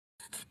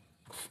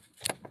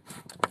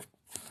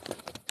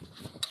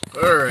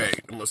All right,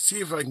 I'm gonna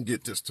see if I can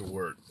get this to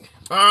work.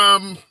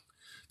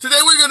 Today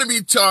we're gonna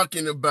be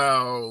talking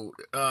about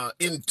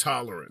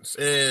intolerance,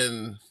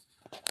 and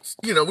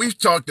we've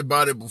talked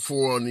about it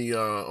before on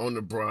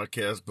the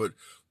broadcast. But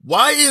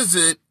why is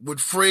it with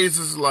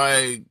phrases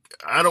like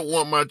 "I don't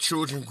want my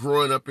children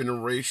growing up in a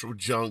racial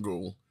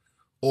jungle"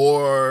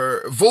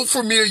 or "Vote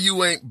for me or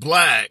you ain't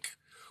black"?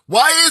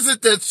 Why is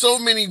it that so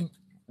many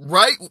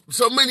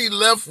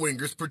left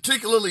wingers,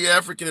 particularly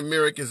African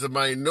Americans and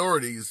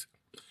minorities,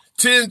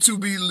 tend to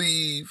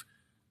believe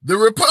the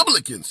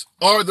Republicans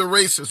are the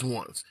racist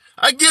ones?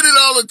 I get it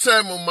all the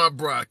time on my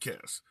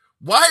broadcast.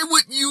 Why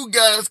would you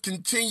guys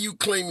continue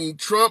claiming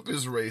Trump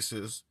is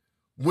racist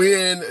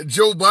when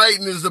Joe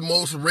Biden is the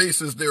most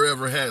racist there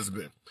ever has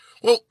been?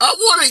 Well, I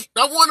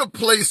want to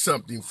play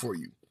something for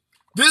you.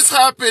 This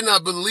happened, I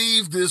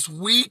believe, this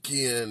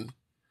weekend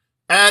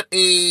at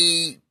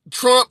a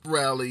Trump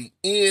rally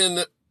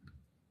in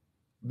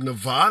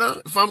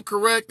Nevada, if I'm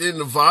correct, in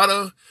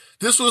Nevada.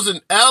 This was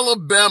an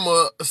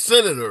Alabama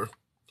senator,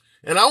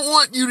 and I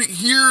want you to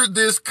hear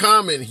this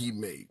comment he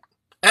made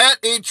at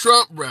a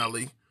Trump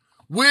rally,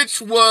 which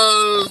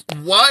was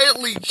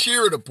widely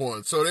cheered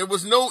upon. So there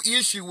was no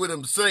issue with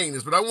him saying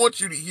this, but I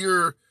want you to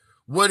hear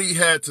what he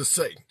had to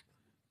say.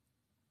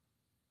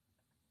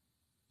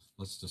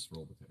 Let's just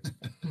roll the tape.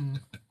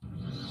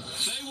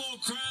 They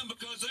want crime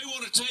because they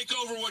want to take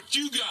over what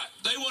you got.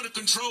 They want to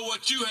control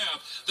what you have.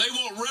 They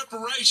want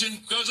reparation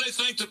because they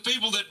think the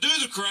people that do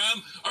the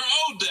crime are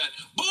owed that.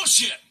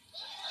 Bullshit.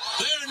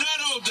 They are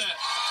not owed that.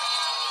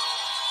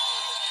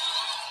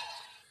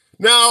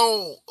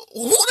 Now,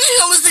 who the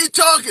hell is he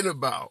talking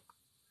about?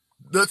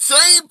 The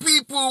same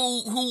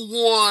people who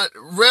want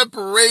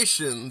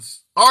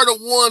reparations are the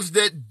ones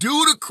that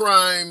do the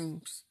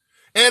crimes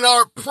and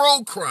are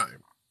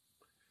pro-crime.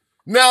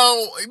 Now,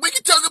 we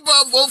can talk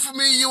about vote for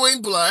me, you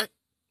ain't black.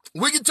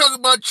 We can talk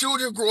about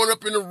children growing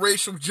up in a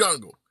racial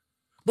jungle.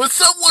 But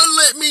someone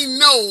let me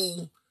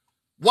know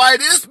why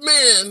this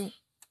man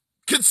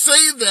could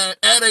say that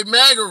at a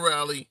MAGA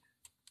rally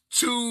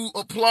to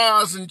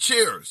applause and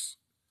cheers.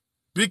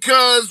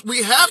 Because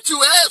we have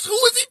to ask, who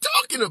is he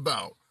talking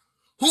about?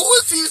 Who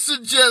is he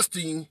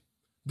suggesting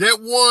that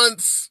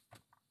wants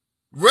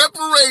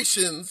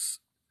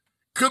reparations,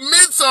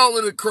 commits all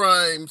of the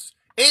crimes,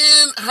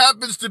 and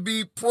happens to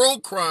be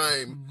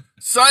pro-crime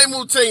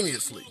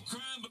simultaneously?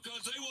 Crime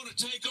because they want to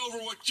take over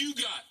what you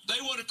got. They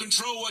want to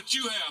control what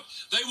you have.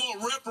 They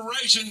want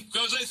reparation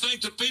because they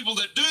think the people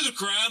that do the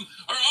crime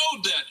are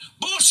owed that.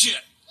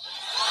 Bullshit.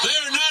 They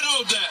are not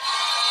owed that.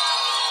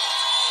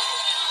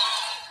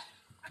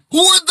 Who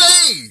are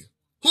they?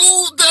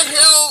 Who the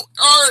hell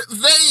are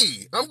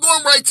they? I'm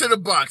going right to the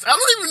box. I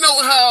don't even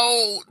know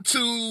how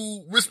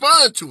to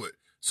respond to it.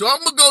 So I'm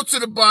going to go to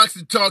the box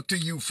and talk to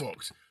you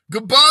folks.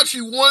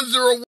 Gabashi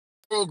 101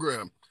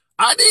 program.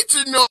 I need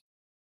to know,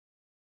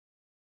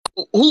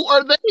 who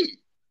are they?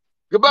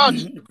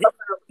 Gabashi.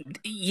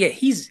 Yeah,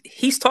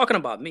 he's talking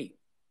about me.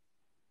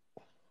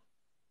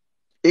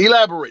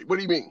 Elaborate. What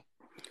do you mean?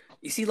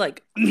 You see,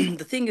 like,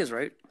 the thing is,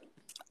 right,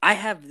 I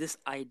have this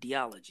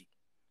ideology,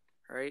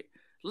 right?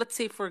 Let's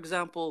say, for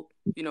example,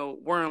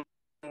 we're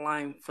in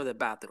line for the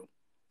bathroom,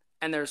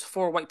 and there's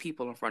 4 white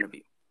people in front of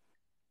you.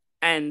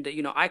 And,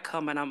 I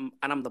come and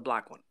I'm the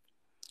black one.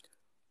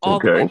 All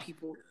the white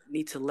people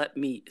need to let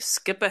me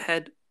skip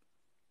ahead.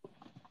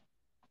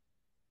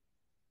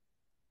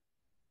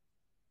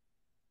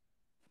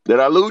 Did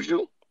I lose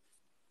you?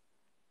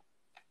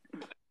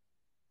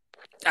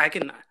 I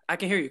can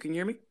hear you. Can you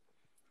hear me?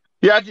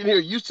 Yeah, I can hear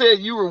you. You said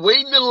you were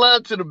waiting in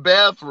line to the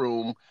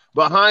bathroom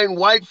behind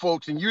white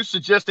folks, and you're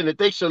suggesting that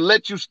they should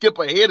let you skip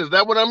ahead. Is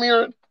that what I'm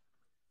hearing?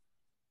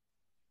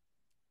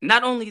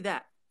 Not only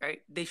that,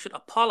 right? They should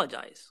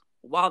apologize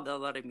while they're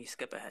letting me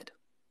skip ahead.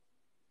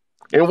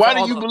 And why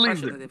do you believe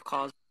that they've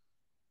caused?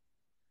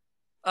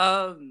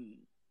 Like,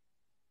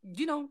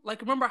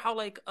 remember how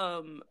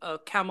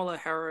Kamala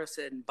Harris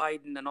and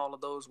Biden and all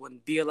of those,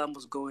 when BLM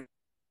was going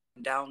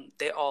down,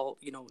 they all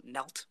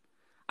knelt.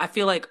 I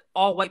feel like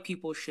all white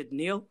people should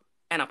kneel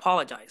and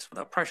apologize for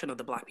the oppression of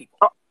the black people.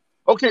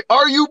 Okay,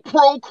 are you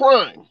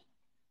pro-crime?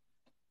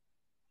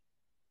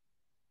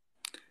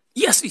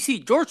 Yes, you see,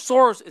 George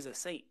Soros is a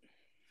saint.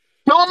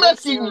 No, I'm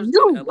asking you.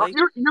 You're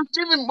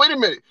giving. Wait a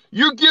minute.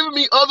 You're giving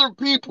me other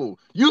people.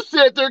 You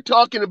said they're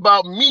talking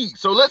about me.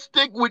 So let's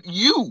stick with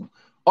you.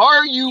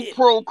 Are you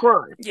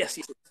pro-crime? Yes.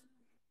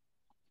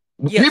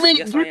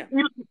 Yes, I am.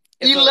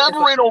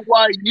 Elaborate on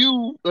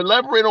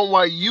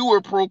why you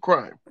are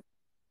pro-crime.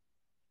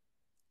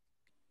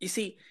 You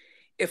see,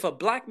 if a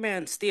black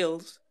man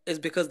steals, it's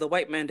because the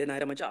white man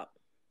denied him a job.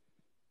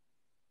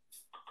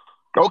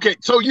 Okay,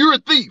 so you're a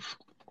thief.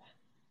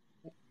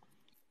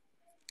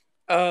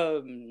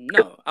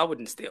 No, I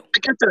wouldn't steal.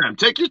 Take your time.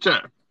 Take your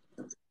time.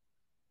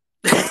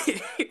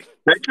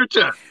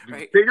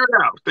 Right. Figure it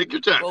out. Take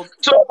your time.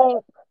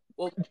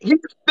 He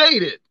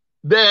stated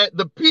that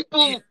the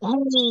people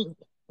who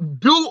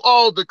do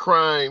all the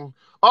crime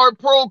are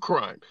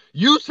pro-crime.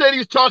 You said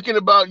he's talking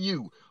about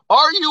you.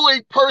 Are you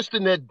a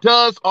person that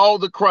does all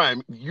the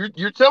crime?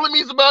 You're telling me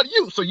it's about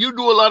you, so you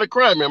do a lot of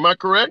crime. Am I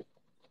correct?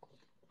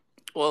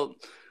 Well,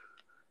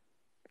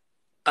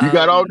 You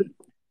got all.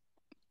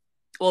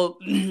 well,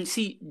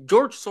 see,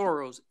 George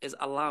Soros is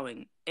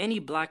allowing any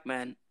black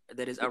man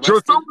that is George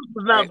arrested, Soros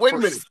is not. right, Wait a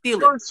for minute.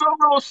 stealing. George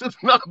Soros is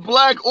not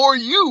black or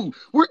you.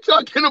 We're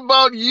talking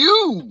about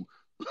you,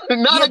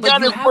 not Yeah, a but guy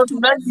you that's have worth to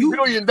 $90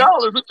 billion.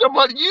 We're talking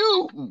about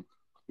you.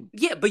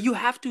 yeah, but you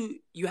have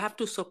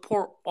to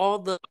support all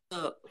the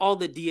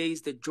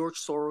DAs that George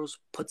Soros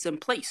puts in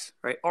place,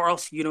 right? Or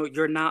else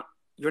you're not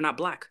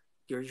black.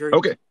 You're you're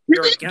Okay.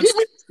 you're Give me, against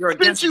you're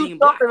since against you being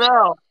black. started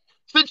out,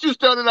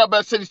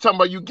 by saying he's talking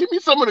about you, give me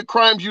some of the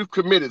crimes you've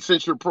committed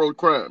since you're pro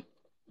crime.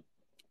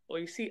 Well,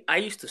 you see, I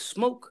used to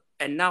smoke,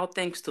 and now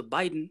thanks to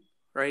Biden,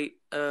 right?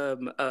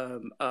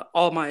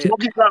 All my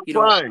Smoking's not a you know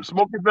crime.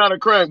 Smoking's not a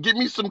crime. Give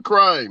me some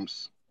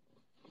crimes.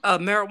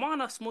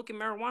 smoking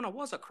marijuana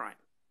was a crime,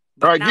 All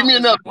but right, give now me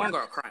it's no another one.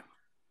 longer a crime,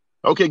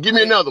 Okay, give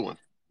me right? another one.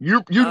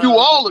 You do Um,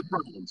 all the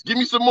crimes. Give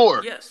me some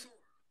more. yes,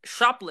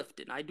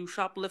 shoplifting. I do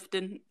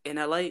shoplifting in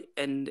LA,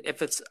 and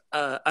if it's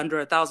under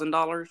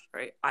 $1,000,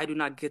 right, I do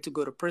not get to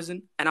go to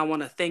prison, and I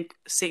want to thank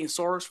Saint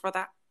Soros for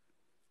that,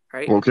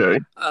 right? Okay.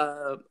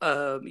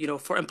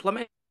 For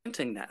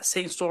implementing that.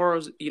 Saint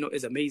Soros,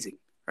 is amazing,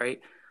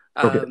 right?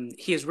 Okay.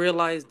 He has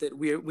realized that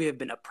we have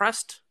been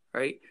oppressed,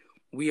 right?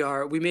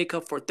 We make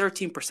up for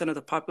 13% of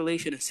the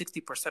population and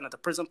 60% of the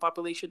prison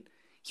population.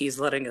 He's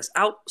letting us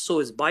out. So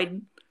is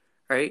Biden,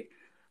 right?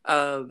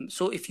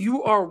 So if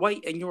you are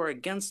white and you're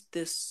against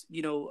this,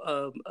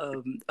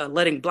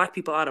 letting black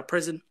people out of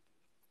prison,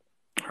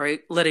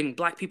 right? Letting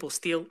black people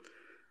steal,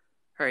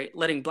 right?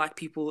 Letting black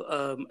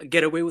people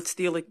get away with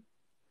stealing.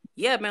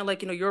 Yeah, man,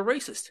 you're a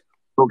racist.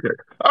 Okay.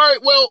 All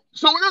right. Well,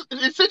 so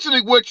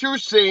essentially what you're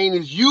saying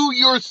is you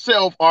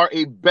yourself are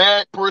a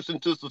bad person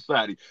to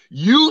society.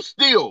 You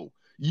steal,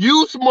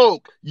 you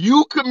smoke,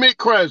 you commit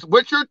crimes.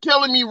 What you're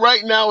telling me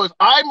right now is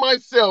I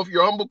myself,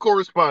 your humble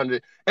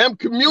correspondent, am Yes.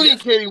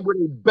 communicating with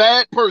a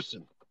bad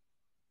person.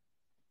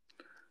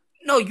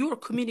 No, you are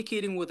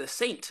communicating with a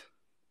saint.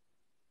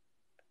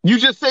 You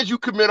just said you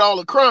commit all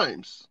the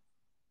crimes.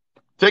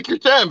 Take your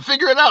time,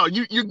 figure it out.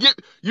 You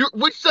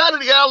which side of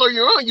the aisle are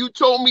you on? You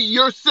told me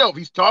yourself.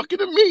 He's talking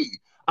to me.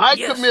 I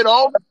Yes. commit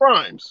all the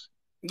crimes.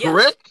 Yes.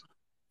 Correct?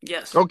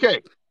 Yes.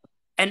 Okay.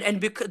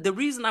 And because the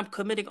reason I'm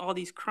committing all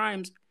these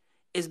crimes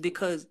is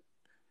because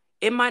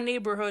in my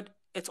neighborhood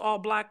it's all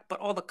black, but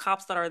all the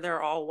cops that are there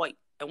are all white.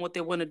 And what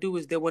they want to do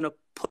is they want to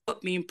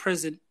put me in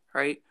prison,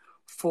 right,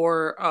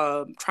 for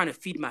trying to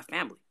feed my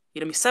family.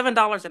 You know what I mean?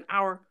 $7 an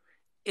hour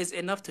is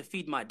enough to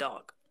feed my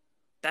dog.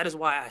 That is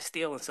why I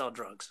steal and sell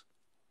drugs.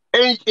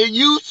 And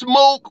you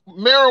smoke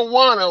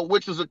marijuana,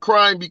 which is a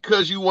crime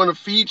because you want to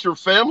feed your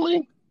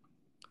family?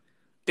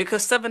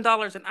 Because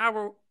 $7 an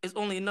hour is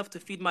only enough to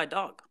feed my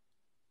dog.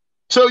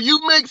 So you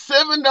make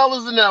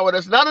 $7 an hour.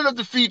 That's not enough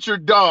to feed your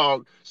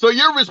dog. So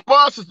your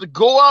response is to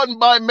go out and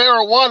buy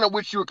marijuana,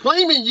 which you're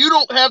claiming you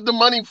don't have the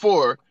money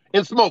for,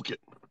 and smoke it.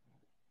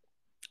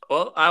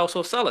 Well, I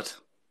also sell it.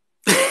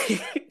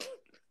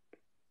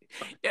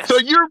 Yes. So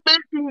you're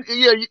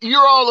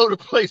you're all over the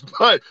place,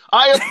 but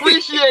I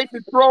appreciate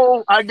the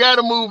troll. I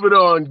gotta move it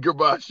on,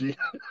 Gabashi.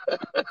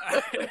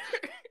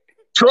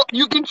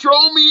 You can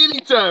troll me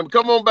anytime.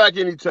 Come on back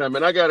anytime,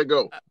 and I gotta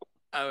go.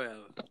 I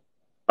will.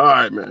 All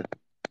right, man.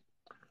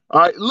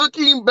 All right,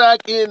 looking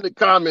back in the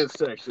comment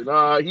section,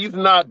 he's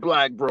not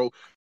black, bro.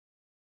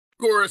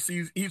 Of course,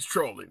 he's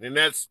trolling, and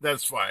that's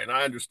fine.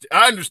 I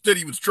understood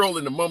he was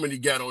trolling the moment he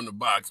got on the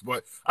box,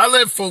 but I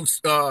let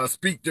folks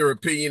speak their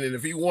opinion, and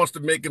if he wants to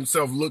make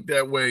himself look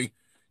that way,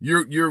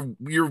 you're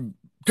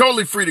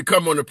totally free to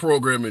come on the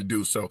program and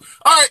do so.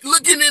 All right,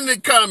 looking in the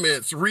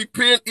comments,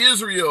 repent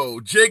Israel,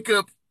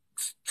 Jacob,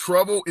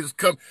 trouble is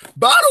coming.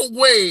 By the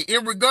way,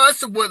 in regards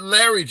to what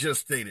Larry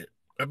just stated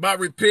about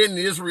repenting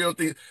Israel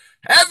things,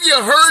 have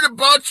you heard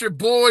about your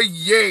boy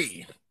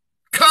Ye,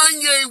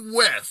 Kanye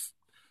West?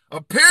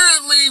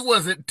 Apparently,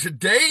 was it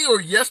today or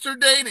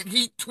yesterday that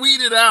he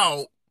tweeted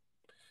out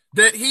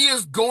that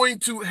he's going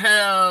to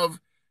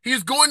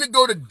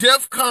go to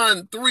DEF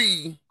CON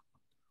 3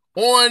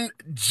 on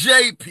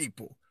J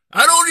people.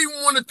 I don't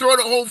even want to throw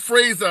the whole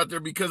phrase out there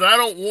because I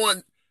don't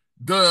want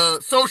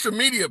the social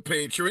media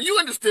page here. And you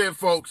understand,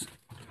 folks,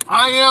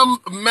 I am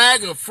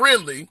MAGA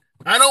friendly.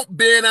 I don't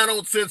ban, I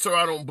don't censor,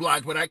 I don't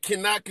block, but I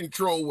cannot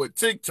control what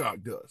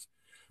TikTok does.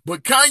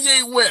 But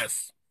Kanye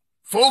West,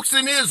 folks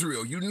in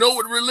Israel, you know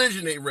what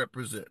religion they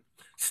represent,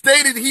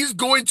 stated he's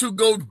going to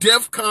go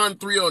DEF CON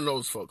 3 on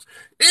those folks.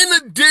 In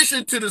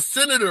addition to the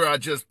senator I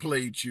just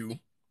played you,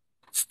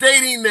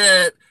 stating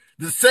that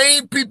the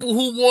same people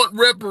who want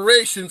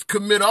reparations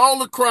commit all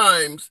the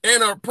crimes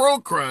and are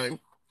pro-crime,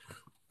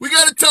 we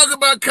got to talk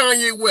about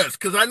Kanye West,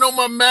 because I know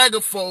my MAGA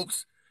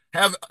folks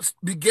have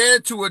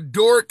began to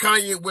adore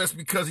Kanye West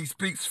because he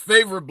speaks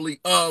favorably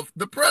of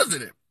the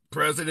president,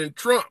 President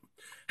Trump.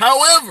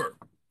 However,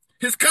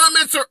 his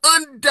comments are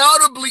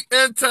undoubtedly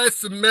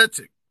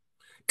anti-Semitic.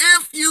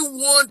 If you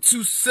want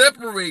to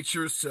separate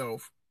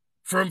yourself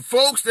from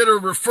folks that are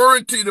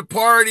referring to the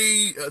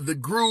party, the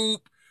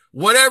group,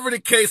 whatever the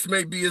case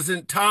may be, is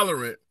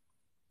intolerant,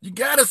 you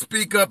got to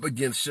speak up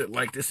against shit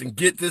like this and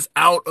get this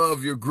out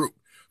of your group.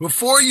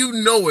 Before you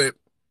know it,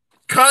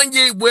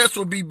 Kanye West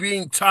will be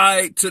being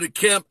tied to the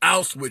Camp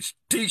Auschwitz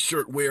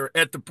t-shirt wearer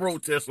at the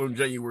protest on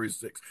January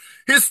 6th.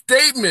 His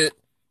statement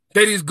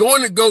that he's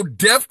going to go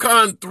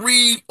DEFCON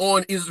 3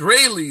 on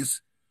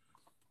Israelis,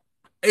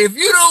 if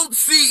you don't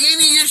see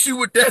any issue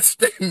with that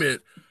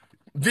statement,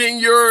 then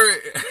your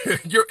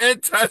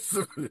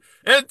anti-Semitic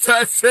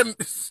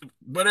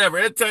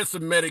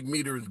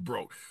meter is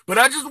broke. But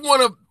I just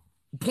want to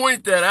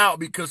point that out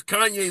because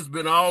Kanye's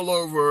been all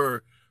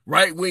over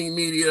right-wing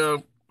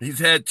media. He's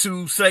had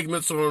 2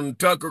 segments on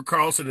Tucker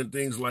Carlson and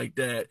things like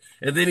that.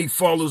 And then he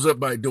follows up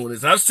by doing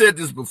this. I've said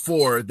this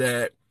before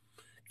that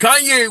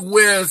Kanye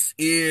West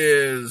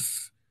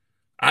is,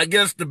 I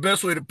guess the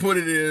best way to put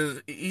it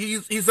is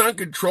he's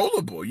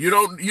uncontrollable. You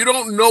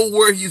don't know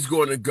where he's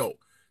going to go.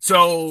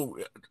 So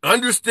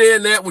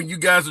understand that when you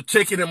guys are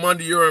taking him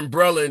under your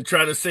umbrella and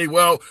trying to say,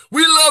 well,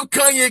 we love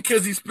Kanye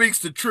because he speaks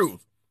the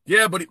truth.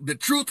 Yeah, but the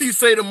truth he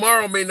say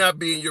tomorrow may not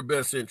be in your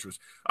best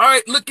interest. All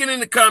right, looking in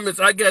the comments,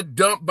 I got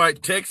dumped by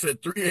text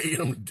at 3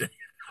 a.m. today.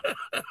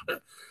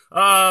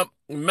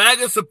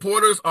 MAGA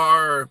supporters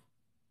are,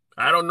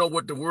 I don't know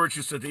what the word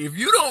you said. If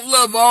you don't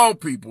love all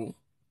people,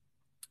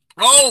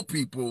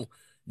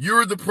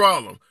 you're the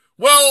problem.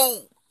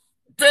 Well,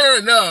 fair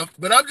enough,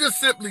 but I'm just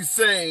simply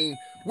saying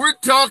we're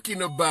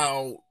talking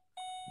about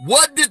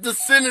what did the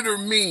senator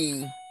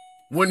mean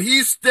when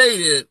he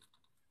stated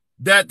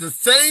that the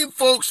same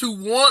folks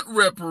who want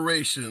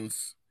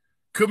reparations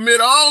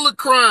commit all the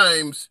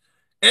crimes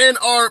and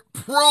are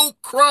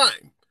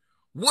pro-crime.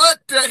 What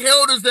the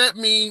hell does that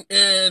mean?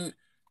 And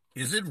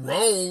is it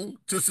wrong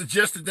to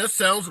suggest that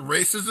sounds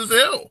racist as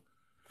hell?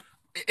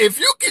 If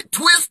you can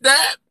twist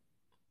that,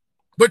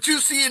 but you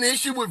see an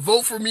issue with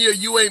vote for me or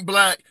you ain't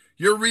black,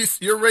 your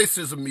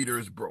racism meter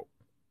is broke.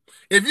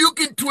 If you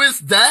can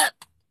twist that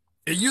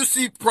and you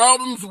see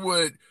problems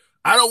with,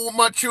 I don't want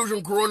my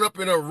children growing up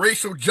in a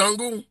racial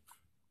jungle,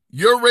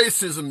 your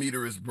racism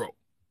meter is broke.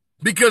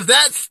 Because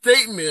that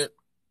statement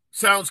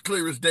sounds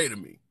clear as day to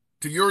me,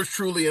 to yours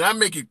truly, and I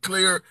make it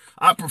clear.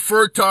 I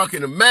prefer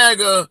talking to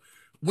MAGA.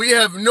 We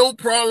have no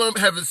problem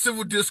having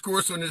civil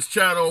discourse on this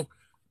channel.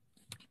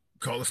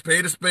 Call a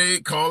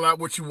spade, call out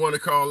what you want to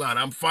call out.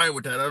 I'm fine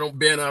with that. I don't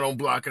ban, I don't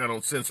block, I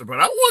don't censor. But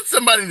I want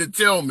somebody to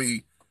tell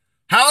me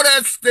how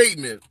that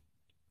statement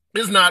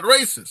is not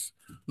racist.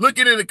 Look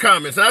it in the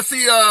comments. I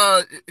see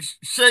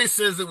Shay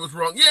says it was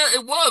wrong. Yeah,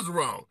 it was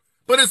wrong.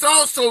 But it's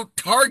also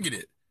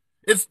targeted.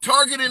 It's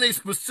targeting a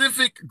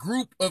specific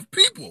group of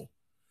people.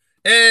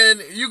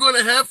 And you're going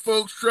to have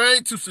folks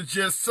trying to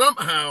suggest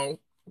somehow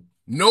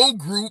no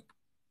group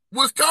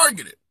was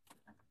targeted.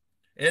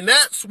 And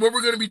that's what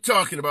we're going to be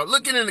talking about.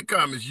 Looking in the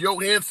comments, Yo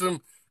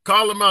Handsome,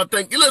 call him out.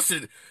 Thank you.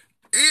 Listen,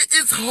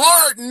 it's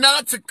hard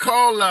not to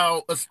call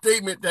out a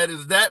statement that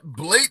is that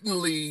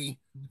blatantly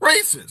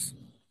racist.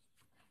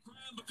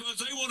 Because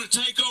they want to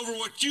take over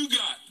what you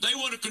got. They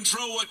want to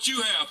control what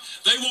you have.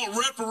 They want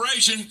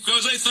reparation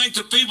because they think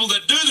the people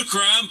that do the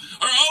crime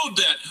are owed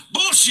that.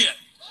 Bullshit.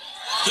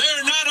 They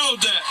are not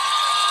owed that.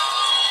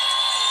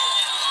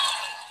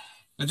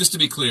 And just to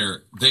be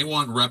clear, they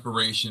want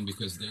reparation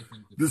because they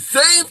think the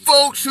same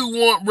folks who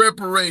want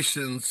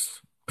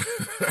reparations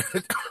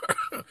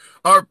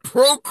are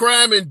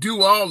pro-crime and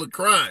do all the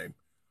crime.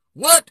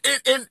 What?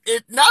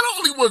 It not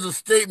only was a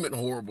statement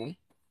horrible,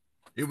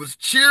 it was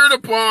cheered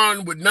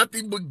upon with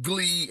nothing but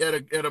glee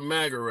at a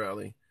MAGA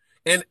rally.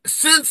 And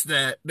since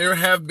that, there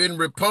have been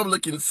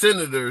Republican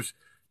senators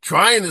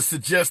trying to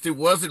suggest it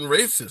wasn't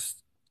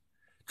racist.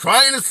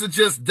 Trying to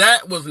suggest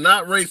that was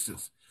not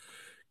racist.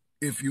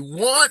 If you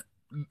want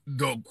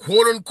the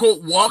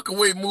quote-unquote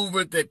walkaway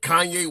movement that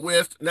not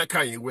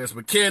Kanye West,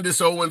 but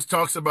Candace Owens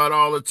talks about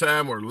all the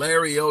time, or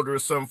Larry Elder or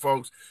some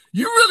folks,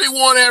 you really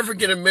want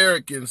African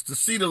Americans to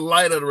see the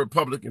light of the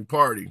Republican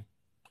Party.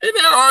 And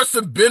there are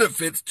some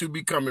benefits to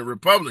becoming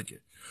Republican.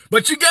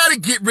 But you got to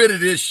get rid of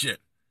this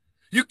shit.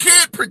 You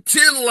can't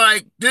pretend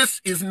like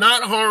this is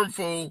not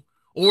harmful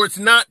or it's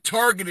not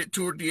targeted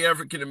toward the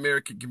African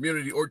American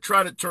community or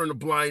try to turn a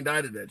blind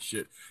eye to that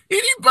shit.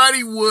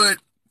 Anybody with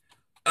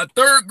a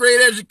 3rd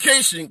grade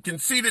education can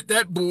see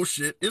that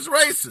bullshit is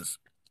racist.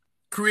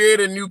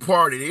 Create a new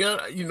party.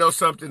 You know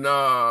something,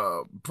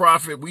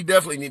 Prophet, we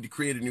definitely need to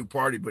create a new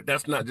party, but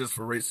that's not just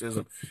for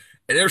racism.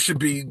 And there should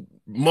be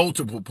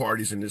multiple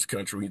parties in this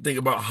country. When you think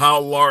about how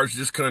large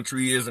this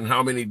country is and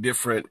how many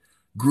different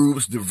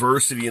groups,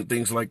 diversity and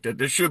things like that,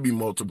 there should be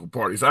multiple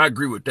parties. I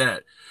agree with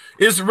that.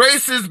 It's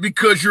racist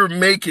because you're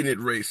making it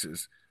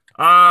racist.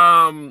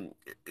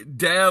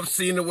 Dav,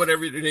 Cena,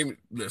 whatever your name.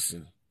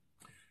 Listen,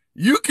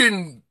 you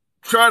can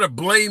try to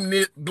blame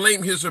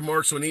his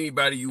remarks on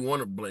anybody you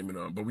want to blame it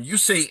on. But when you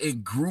say a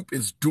group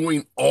is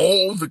doing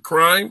all the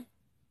crime,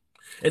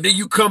 and then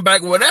you come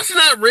back, well, that's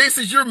not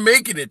racist. You're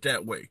making it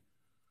that way.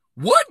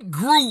 What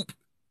group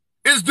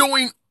is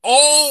doing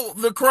all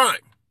the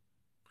crime?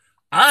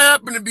 I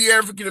happen to be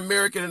African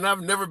American and I've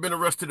never been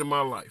arrested in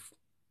my life.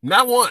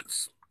 Not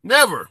once.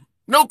 Never.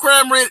 No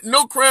crime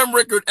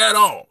record at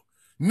all.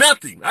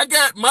 Nothing. I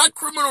got my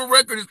criminal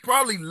record is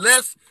probably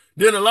less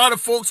than a lot of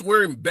folks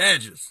wearing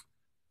badges.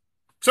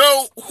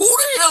 So who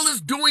the hell is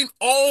doing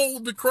all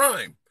the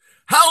crime?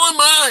 How am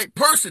I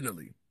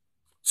personally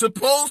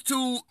supposed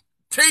to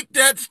take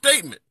that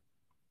statement?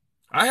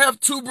 I have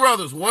two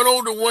brothers, one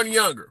older, one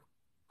younger.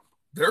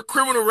 Their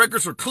criminal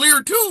records are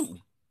clear too.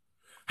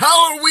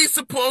 How are we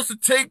supposed to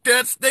take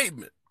that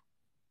statement?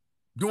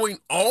 Doing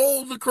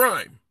all the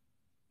crime.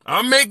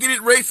 I'm making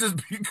it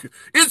racist.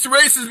 It's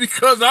racist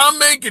because I'm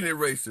making it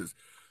racist.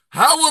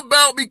 How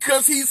about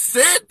because he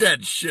said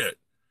that shit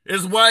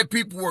is why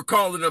people were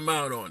calling him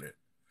out on it?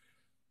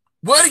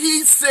 What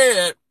he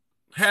said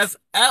has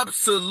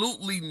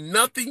absolutely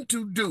nothing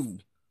to do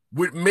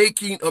with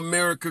making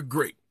America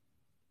great.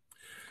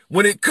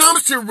 When it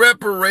comes to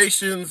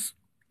reparations,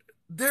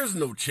 there's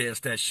no chance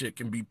that shit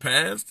can be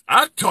passed.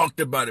 I've talked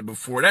about it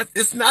before.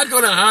 It's not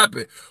going to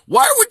happen.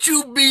 Why would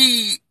you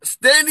be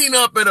standing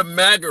up at a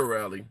MAGA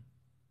rally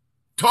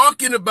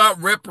talking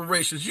about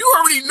reparations? You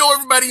already know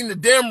everybody in the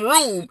damn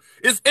room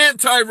is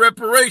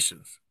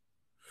anti-reparations.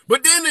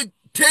 But then to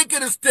take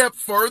it a step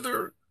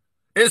further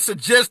and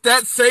suggest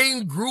that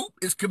same group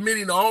is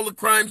committing all the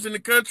crimes in the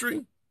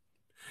country,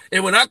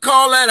 and when I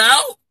call that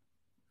out,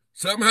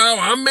 somehow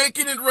I'm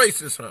making it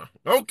racist, huh?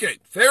 Okay,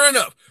 fair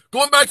enough.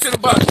 Going back to the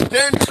box,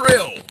 Dan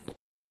Trail.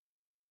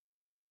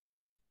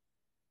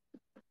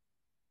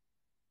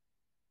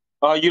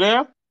 Are you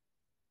there?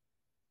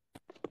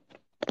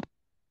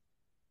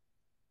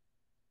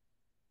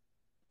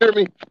 Hear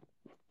me?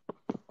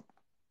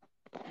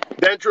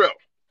 Dan Trail.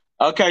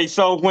 Okay,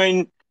 so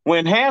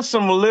when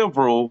handsome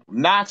liberal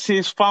knocks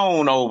his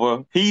phone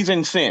over, he's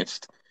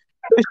incensed.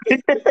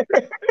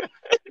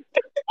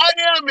 I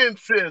am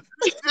incensed.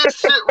 This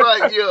shit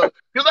right here.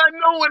 Because I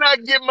know when I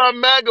get my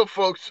MAGA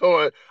folks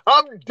on,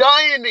 I'm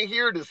dying to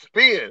hear the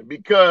spin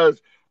because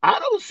I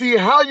don't see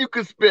how you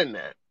could spin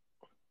that.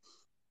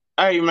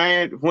 Hey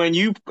man,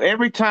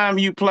 every time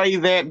you play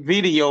that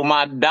video,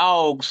 my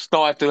dogs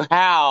start to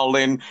howl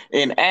in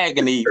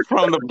agony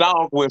from the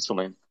dog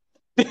whistling.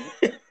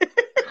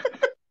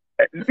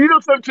 You know,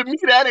 so to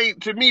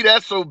me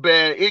that's so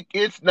bad.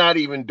 It's not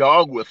even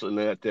dog whistling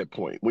at that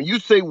point. When you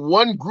say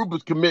one group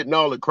is committing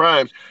all the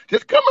crimes,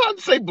 just come out and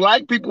say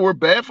black people were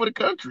bad for the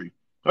country.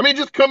 I mean,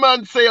 just come out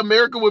and say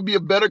America would be a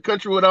better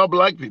country without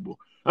black people.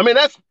 I mean,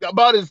 that's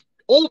about as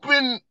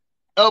open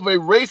of a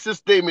racist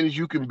statement as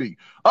you can be.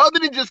 Other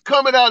than just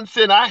coming out and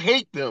saying I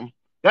hate them,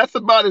 that's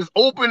about as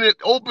open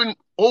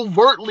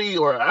overtly,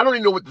 or I don't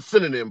even know what the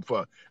synonym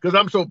for, because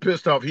I'm so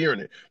pissed off hearing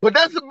it. But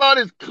that's about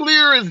as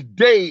clear as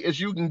day as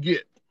you can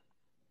get.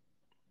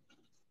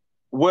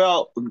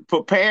 Well,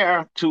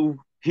 prepare to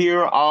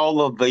hear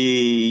all of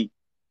the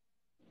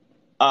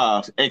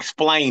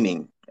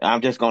explaining.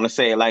 I'm just going to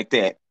say it like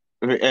that.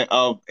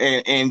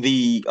 And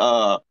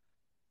the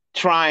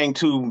trying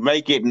to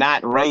make it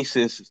not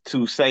racist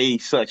to say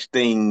such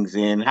things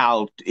and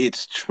how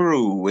it's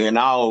true and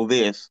all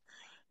this.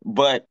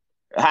 But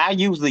I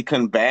usually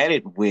combat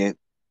it with,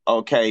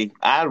 okay,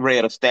 I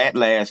read a stat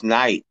last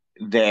night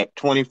that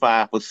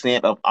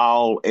 25% of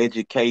all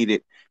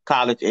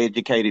college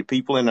educated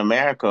people in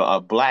America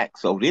are black.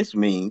 So this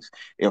means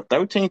if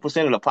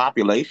 13% of the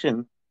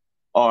population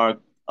are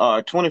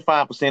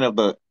 25% of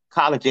the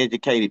college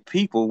educated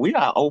people, we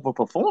are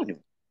overperforming.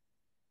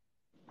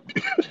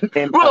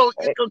 And, well,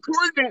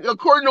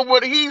 according to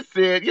what he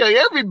said,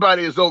 yeah,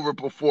 everybody is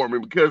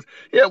overperforming because,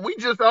 yeah, we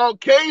just all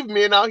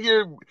cavemen out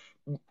here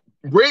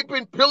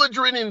raping,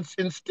 pillaging,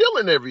 and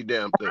stealing every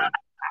damn thing.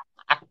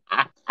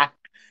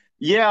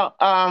 Yeah,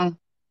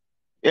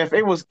 if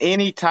it was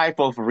any type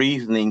of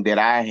reasoning that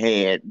I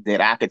had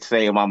that I could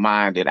say in my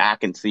mind that I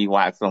can see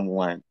why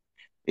someone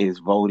is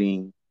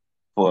voting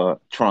for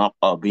Trump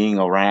or being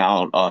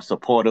around or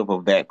supportive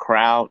of that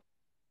crowd,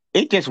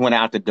 it just went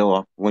out the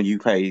door when you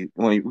played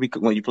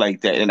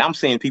that. And I'm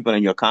seeing people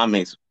in your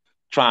comments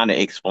trying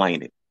to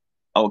explain it.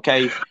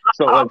 Okay,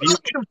 so I'm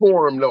looking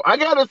for him though. I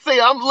gotta say,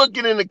 I'm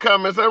looking in the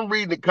comments. I'm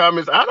reading the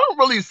comments. I don't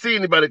really see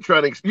anybody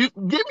trying to. Give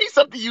me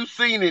something you've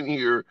seen in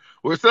here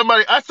where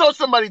I saw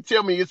somebody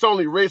tell me it's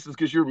only racist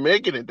because you're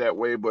making it that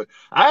way, but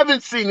I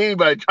haven't seen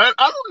anybody. I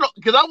don't know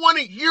because I want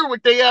to hear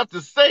what they have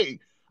to say.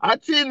 I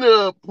tend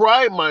to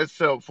pride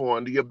myself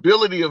on the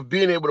ability of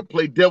being able to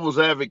play devil's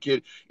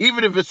advocate,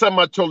 even if it's something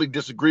I totally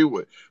disagree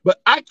with.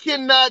 But I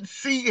cannot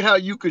see how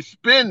you could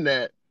spin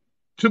that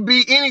to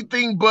be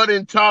anything but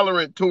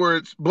intolerant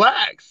towards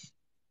blacks.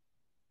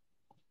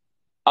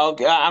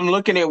 Okay, I'm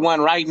looking at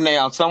one right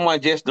now. Someone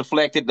just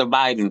deflected to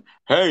Biden.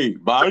 Hey,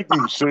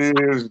 Biden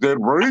says that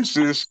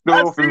racist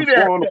stuff in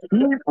front of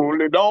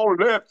people and all of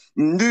that,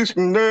 and this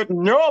and that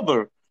and the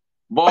other.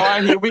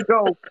 Boy, here we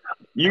go.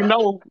 You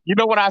know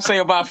what I say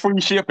about free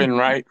shipping,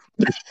 right?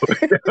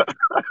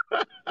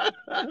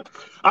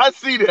 I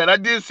see that. I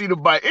did see the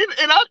bite,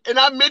 and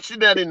I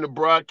mentioned that in the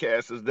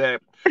broadcast is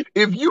that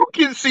if you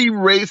can see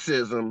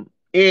racism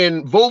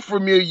and vote for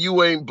me or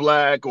you ain't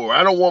black, or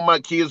I don't want my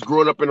kids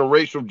growing up in a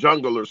racial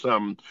jungle or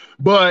something.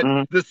 But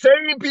Mm. the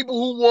same people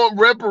who want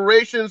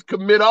reparations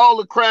commit all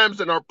the crimes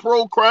and are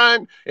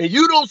pro-crime, and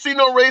you don't see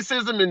no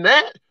racism in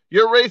that,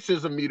 your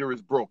racism meter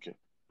is broken.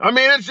 I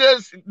mean, it's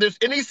just this,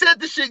 and he said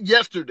this shit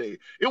yesterday.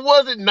 It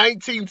wasn't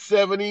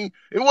 1970.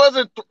 It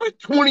wasn't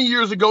 20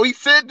 years ago. He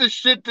said this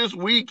shit this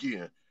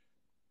weekend.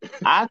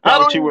 I I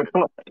thought don't you even.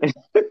 were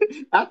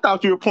I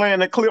thought you were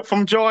playing a clip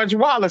from George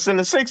Wallace in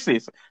the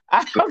 60s.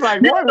 I was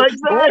like, Yeah, what this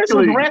is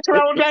exactly.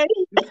 retro day?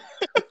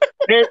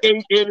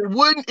 And it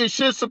wouldn't, it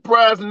should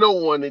surprise no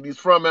one that he's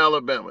from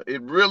Alabama.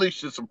 It really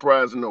should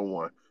surprise no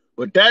one.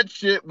 But that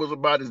shit was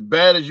about as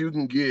bad as you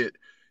can get.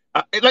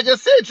 Like I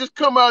said, just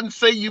come out and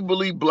say you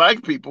believe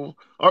black people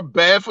are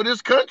bad for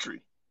this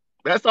country.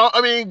 That's all.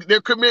 I mean, they're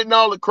committing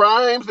all the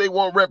crimes. They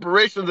want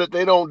reparations that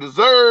they don't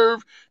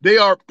deserve. They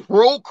are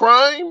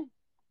pro-crime.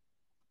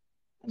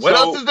 What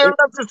else So is there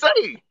left to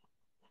say?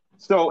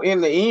 so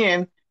in the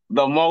end,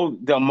 the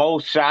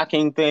most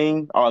shocking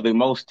thing or the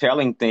most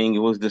telling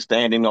thing was the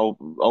standing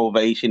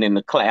ovation and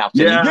the claps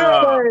and the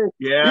Yeah,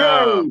 yay,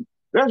 yeah. yay.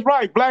 That's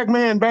right, black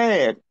man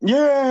bad.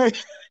 Yay.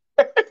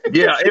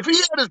 Yeah, if he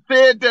had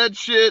said that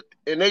shit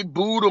and they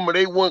booed him or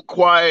they went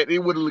quiet, it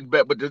would have looked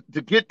bad. But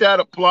to get that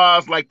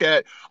applause like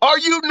that, are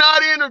you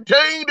not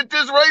entertained at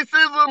this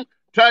racism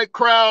type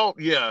crowd?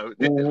 Yeah,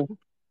 Mhm.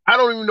 I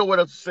don't even know what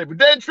else to say. But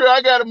then, Trey,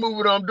 I got to move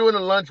it on. I'm doing a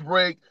lunch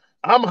break.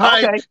 I'm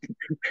Okay.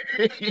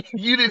 hyped.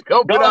 You didn't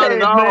help it Go out at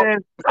ahead, all. man.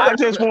 I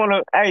just want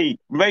to, hey,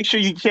 make sure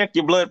you check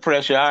your blood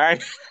pressure, all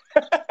right?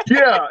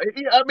 Yeah,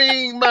 I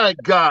mean, my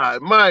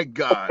God, my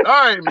God.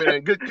 All right,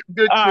 man. Good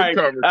All right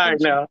conversation.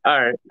 now.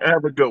 All right.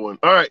 Have a good one.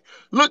 All right.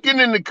 Looking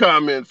in the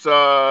comments,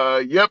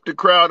 yep, the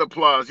crowd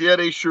applause. Yeah,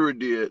 they sure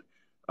did.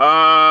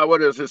 What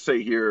does it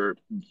say here?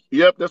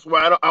 Yep, that's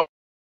why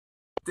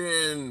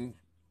then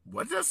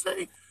what does that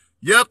say?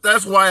 Yep,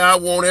 that's why I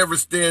won't ever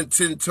stand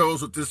 10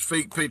 toes with this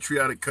fake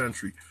patriotic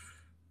country.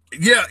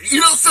 Yeah,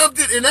 you know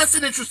something, and that's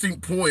an interesting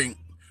point.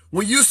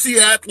 When you see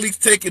athletes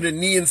taking a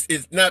knee and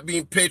it's not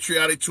being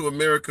patriotic to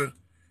America,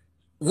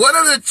 what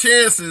are the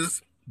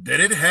chances that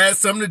it has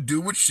something to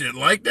do with shit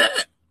like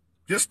that?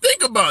 Just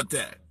think about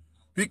that.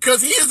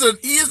 Because he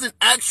is an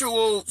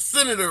actual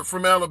senator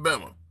from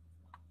Alabama.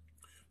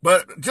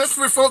 But just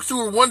for folks who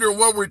are wondering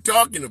what we're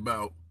talking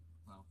about.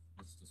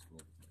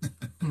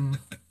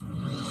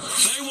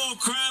 They want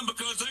crime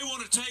because they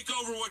want to take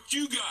over what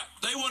you got.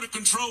 They want to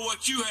control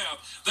what you have.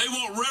 They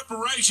want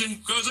reparation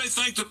because they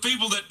think the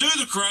people that do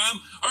the crime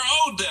are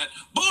owed that.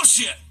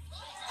 Bullshit.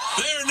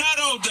 They are not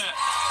owed that.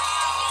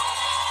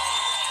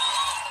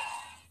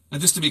 And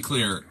just to be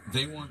clear,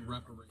 they want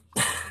reparations.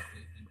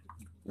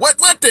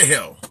 What the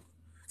hell?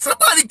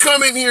 Somebody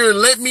come in here and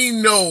let me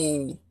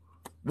know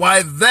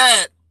why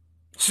that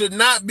should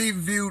not be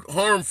viewed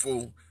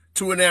harmful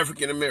to an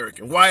African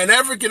American. Why an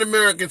African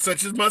American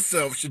such as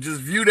myself should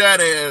just view that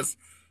as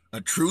a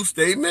true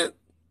statement,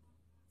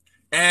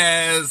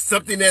 as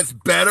something that's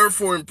better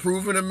for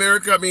improving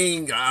America. I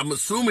mean, I'm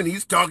assuming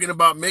he's talking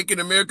about making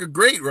America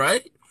great,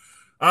 right?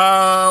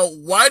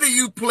 Why do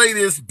you play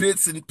this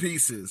bits and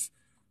pieces?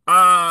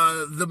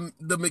 The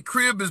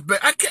McCrib is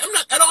back.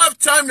 I don't have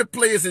time to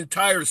play his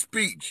entire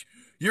speech.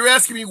 You're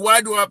asking me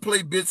why do I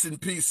play bits and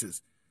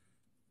pieces?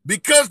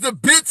 Because the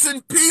bits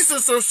and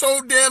pieces are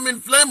so damn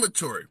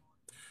inflammatory.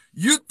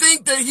 You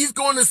think that he's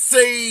going to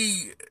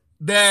say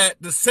that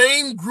the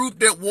same group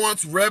that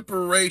wants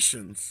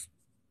reparations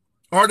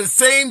are the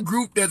same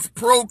group that's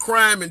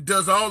pro-crime and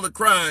does all the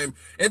crime,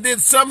 and then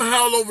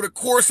somehow over the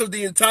course of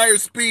the entire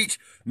speech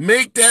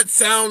make that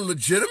sound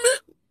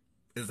legitimate?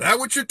 Is that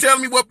what you're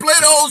telling me? Well, play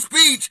the whole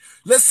speech.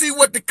 Let's see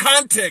what the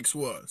context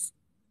was.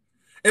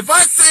 If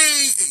I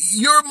say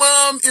your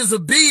mom is a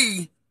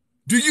bee,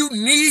 do you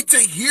need to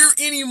hear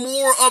any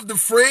more of the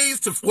phrase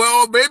to,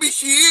 well, maybe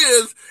she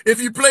is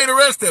if you play the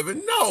rest of it?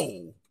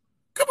 No.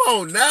 Come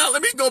on now.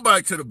 Let me go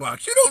back to the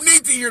box. You don't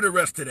need to hear the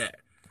rest of that.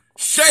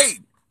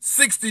 Shade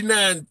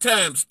 69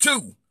 times 2.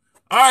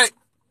 All right.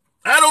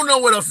 I don't know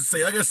what else to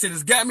say. Like I said,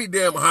 it's got me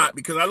damn hot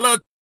because I love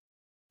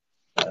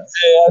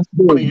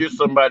to hear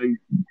somebody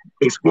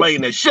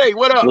explain that. Shay,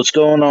 what up? What's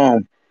going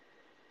on?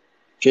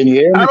 Can you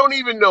hear I me? don't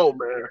even know,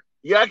 man.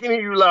 Yeah, I can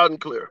hear you loud and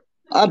clear.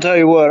 I'll tell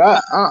you what,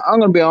 I'm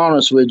going to be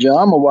honest with you.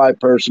 I'm a white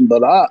person,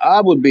 but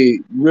I would be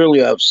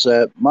really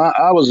upset.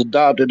 I was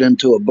adopted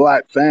into a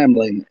black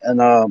family,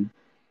 and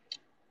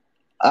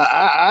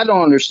I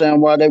don't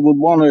understand why they would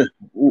want to,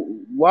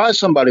 why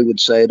somebody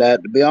would say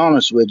that, to be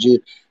honest with you,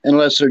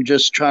 unless they're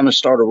just trying to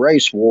start a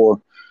race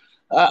war.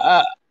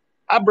 I,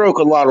 I broke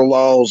a lot of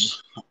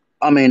laws.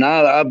 I mean,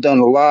 I've done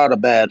a lot of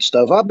bad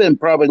stuff. I've been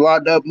probably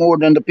locked up more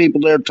than the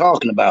people they're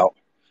talking about.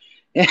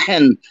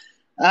 And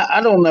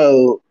I don't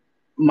know.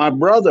 My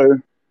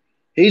brother,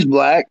 he's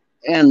black,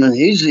 and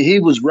he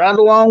was right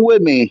along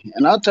with me.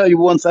 And I'll tell you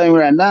one thing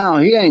right now: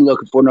 he ain't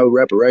looking for no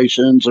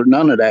reparations or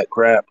none of that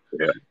crap.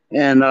 Yeah.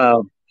 And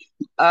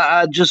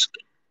I just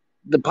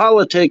the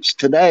politics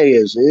today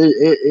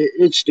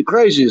it's the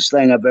craziest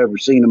thing I've ever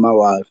seen in my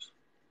life.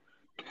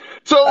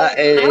 So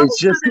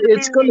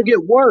It's going to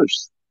get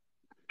worse.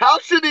 how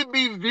should it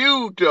be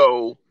viewed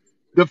though?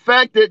 The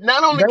fact that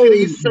not only can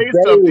he Very, say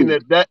something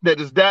very, that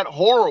is that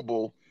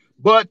horrible,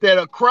 but that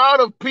a crowd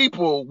of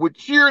people would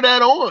cheer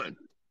that on.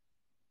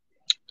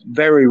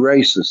 very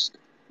racist.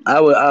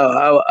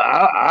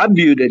 I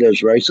viewed it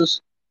as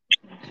racist.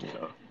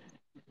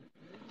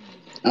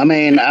 I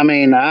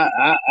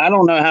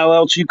don't know how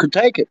else you could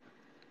take it.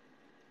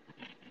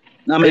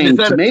 I And is mean,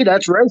 that to me,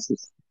 that's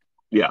racist.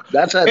 yeah.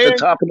 That's at the And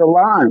top of the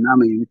line. I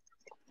mean,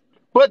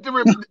 but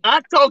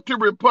I talk to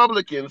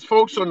Republicans,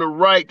 folks on the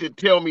right that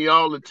tell me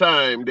all the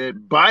time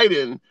that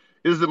Biden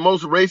is the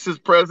most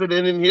racist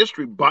president in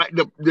history.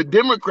 The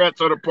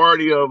Democrats are the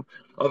party of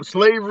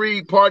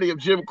slavery, party of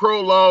Jim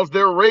Crow laws.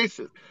 They're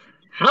racist.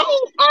 How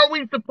are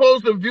we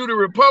supposed to view the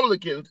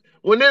Republicans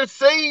when they're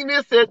saying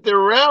this at their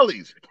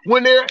rallies?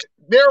 When there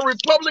are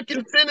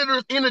Republican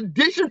senators, in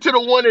addition to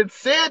the one that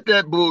said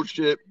that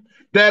bullshit,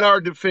 that are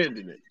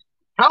defending it.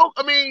 How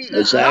can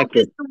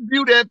exactly. you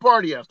view that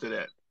party after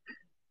that?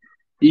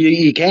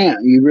 You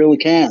can't. You really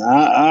can't.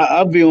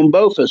 I view them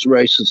both as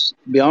racist.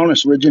 To be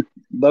honest with you,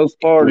 both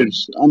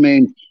parties. I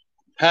mean,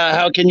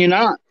 how can you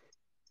not?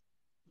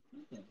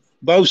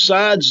 Both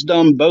sides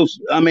done both.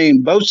 I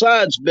mean, both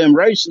sides been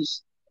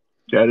racist.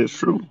 That is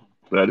true.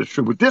 That is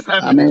true. But this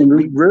I happened this mean,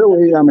 week.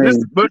 really. I This,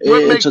 mean, but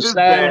what it's makes a this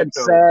bad sad,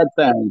 though? sad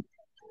thing.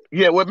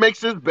 Yeah, what makes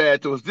this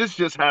bad though is this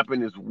just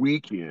happened this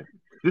weekend.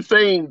 This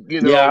ain't,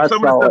 Yeah, I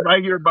some of the saw stuff it. I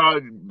hear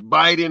about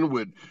Biden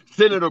with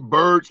Senator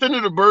Byrd.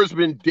 Senator Byrd's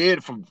been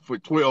dead for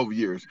 12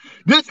 years.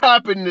 This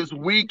happened this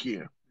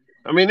weekend.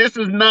 I mean, this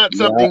is not Yeah,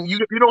 something you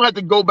don't have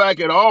to go back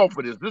at all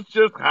for this. This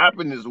just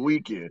happened this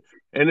weekend.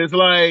 And it's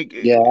like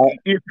yeah.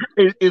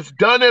 it's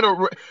done at a.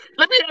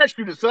 Let me ask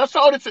you this. So I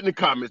saw this in the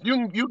comments.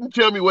 You can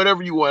tell me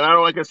whatever you want. I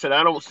don't, like I said,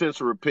 I don't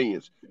censor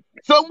opinions.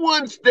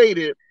 Someone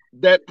stated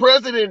that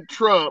President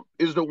Trump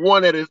is the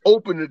one that has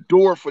opened the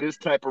door for this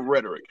type of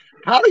rhetoric.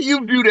 How do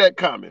you view that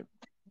comment?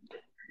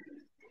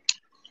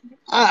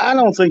 I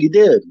don't think he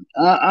did.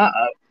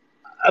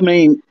 I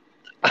mean,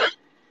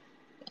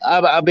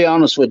 I'll be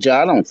honest with you.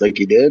 I don't think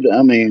he did.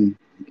 I mean,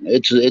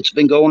 it's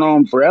been going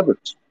on forever.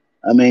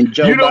 I mean,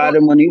 Joe You know,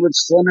 Biden, when he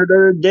was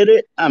senator, did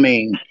it. I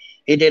mean,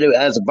 he did it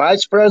as a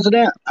vice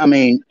president. I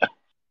mean,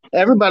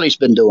 everybody's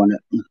been doing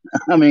it.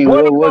 I mean,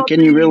 what what about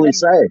can you really the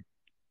say?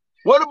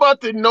 what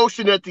about the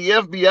notion that the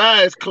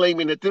FBI is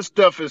claiming that this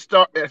stuff has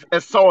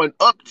saw an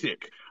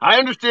uptick? I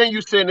understand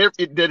you saying that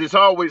it's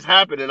always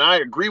happened, and I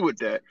agree with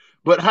that.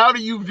 But how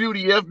do you view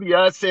the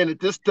FBI saying that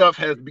this stuff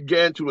has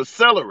began to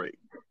accelerate?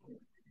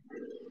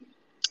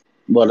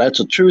 Well, that's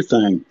a true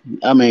thing.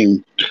 I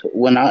mean,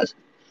 when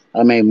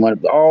when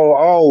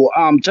all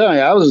I'm telling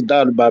you, I was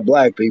adopted by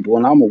black people,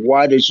 and I'm as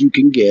white as you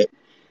can get,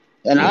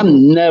 and I've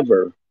Mm-hmm.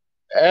 never,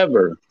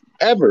 ever,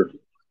 ever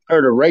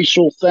heard a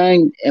racial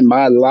thing in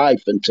my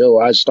life until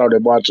I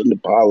started watching the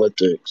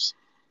politics,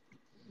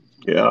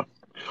 Yeah.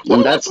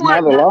 and Well, that's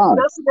not a lie.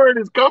 that's where it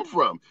has come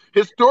from.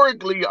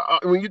 Historically,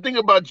 when you think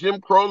about Jim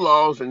Crow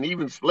laws and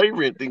even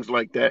slavery and things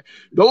like that,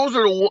 those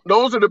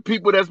are the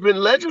people that's been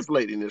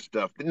legislating this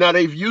stuff. Now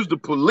they've used the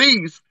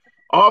police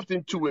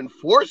often to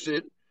enforce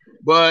it,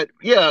 but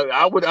yeah,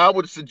 I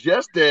would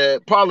suggest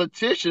that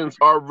politicians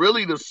are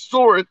really the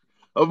source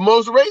of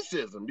most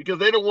racism because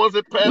they're the ones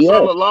that pass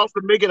all Yeah, the laws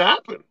to make it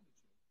happen.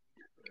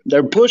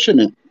 they're pushing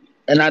it,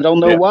 and I don't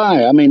know Yeah,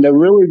 why. I mean, they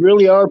really,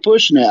 really are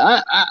pushing it.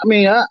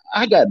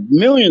 I got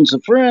millions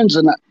of friends,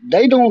 and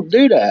they don't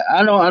do that.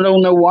 I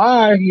don't know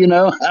why.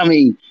 I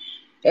mean,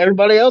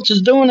 everybody else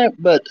is doing it,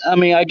 but I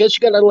mean, I guess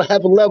you got to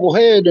have a level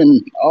head,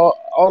 and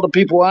all the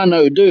people I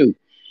know do.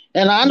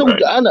 And I don't.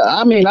 right.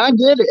 I mean, I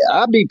get it.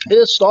 I'd be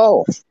pissed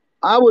off.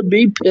 I would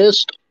be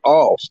pissed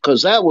off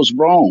because that was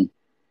wrong.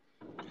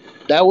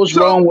 That was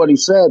wrong So what he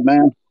said,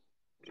 man.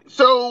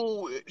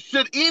 So,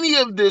 should any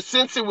of this,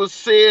 since it was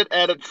said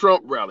at a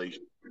Trump rally,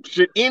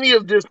 should any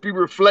of this be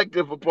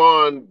reflective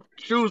upon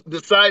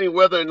deciding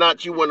whether or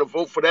not you want to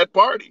vote for that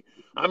party?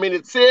 I mean,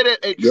 it said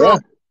at a Yeah.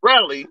 Trump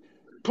rally,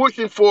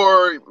 pushing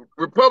for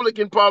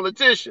Republican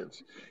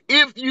politicians.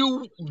 If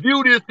you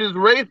view this as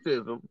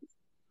racism,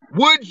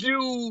 would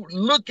you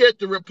look at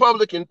the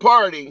Republican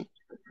Party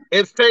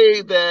and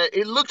say that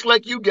it looks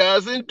like you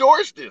guys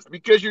endorsed this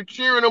because you're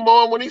cheering him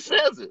on when he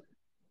says it?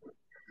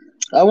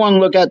 I wouldn't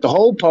look at the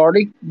whole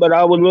party, but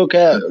I would look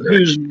at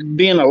who's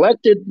being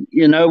elected.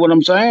 You know what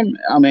I'm saying?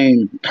 I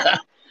mean,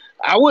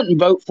 I wouldn't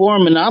vote for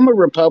him, and I'm a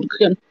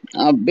Republican.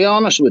 I'll be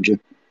honest with you.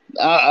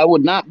 I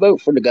would not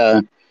vote for the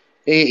guy.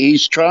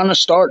 He's trying to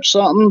start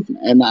something,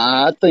 and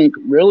I think,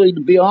 really,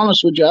 to be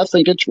honest with you, I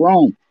think it's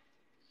wrong.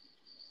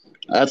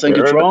 I think Fair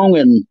it's enough. wrong,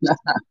 and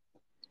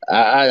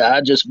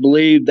I just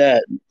believe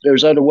that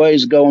there's other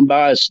ways of going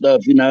by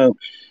stuff. You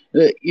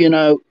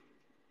know,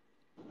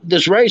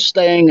 this race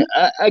thing,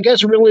 I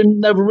guess, really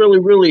never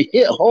really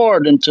hit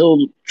hard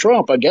until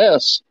Trump. I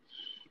guess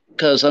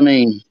because I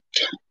mean,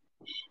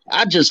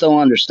 I just don't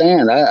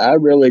understand. I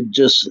really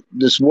just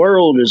this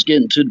world is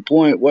getting to the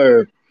point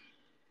where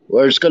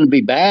it's going to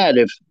be bad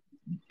if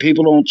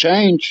people don't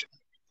change.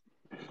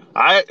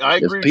 I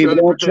If agree with you people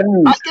don't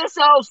 100%. I change, guess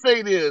I'll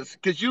say this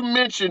because you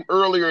mentioned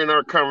earlier in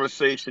our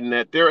conversation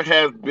that there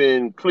has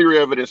been clear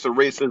evidence of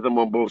racism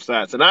on both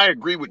sides, and I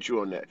agree with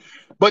you on that.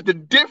 But the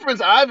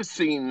difference I've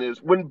seen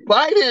is when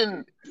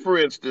Biden, for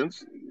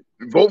instance,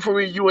 vote for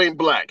me, you ain't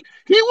black.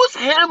 He was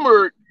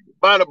hammered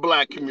by the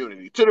black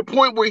community to the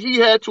point where he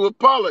had to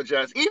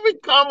apologize. Even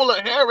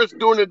Kamala Harris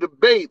during the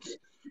debates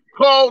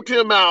called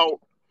him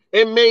out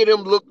and made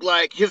him look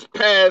like his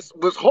past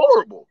was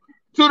horrible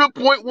to the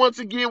point once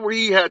again where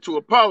he had to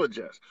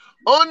apologize.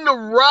 On the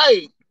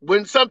right,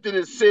 when something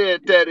is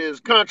said that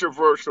is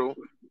controversial,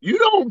 you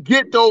don't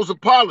get those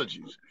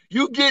apologies.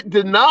 You get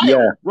yeah.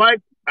 denial. Like,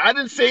 I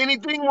didn't say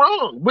anything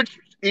wrong, which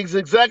is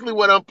exactly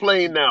what I'm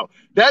playing now.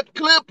 That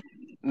clip,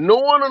 no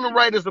one on the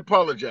right is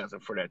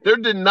apologizing for that. They're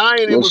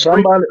denying it Well, was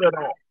somebody, racist at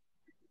all.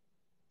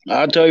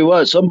 I'll tell you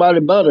what, somebody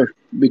better,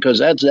 because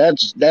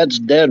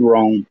that's dead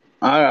wrong.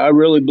 I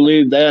really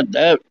believe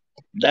that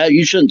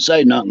you shouldn't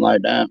say nothing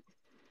like that.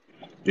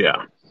 Yeah.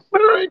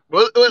 All right.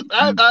 Well,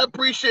 I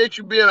appreciate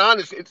you being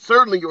honest. It's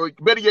certainly, or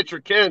better yet,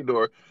 your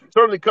candor.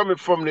 Certainly coming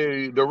from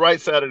the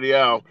right side of the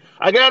aisle.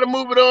 I got to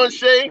move it on,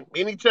 Shay.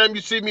 Anytime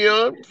you see me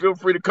on, feel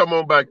free to come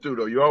on back through,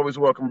 though. You're always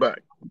welcome back.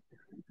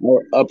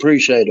 Well, I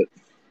appreciate it.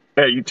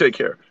 Hey, you take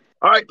care.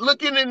 All right.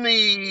 Looking in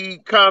the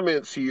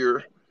comments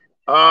here,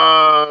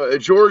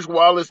 George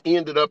Wallace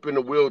ended up in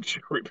a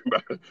wheelchair.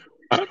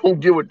 I don't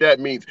get what that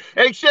means.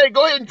 Hey, Shay,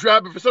 go ahead and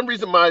drop it. For some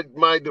reason,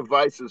 my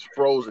device is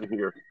frozen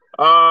here.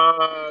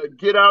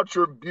 Get out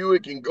your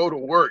Buick and go to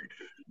work.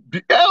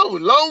 Oh,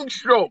 Long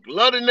Stroke.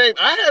 Love the name.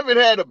 I haven't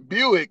had a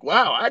Buick.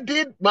 Wow, I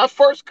did. My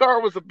first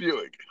car was a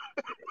Buick.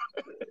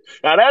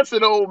 Now, that's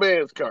an old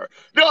man's car.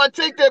 No, I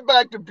take that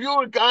back to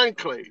Buick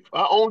Enclave.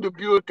 I owned a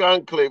Buick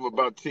Enclave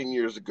about 10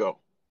 years ago.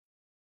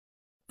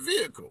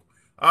 Vehicle.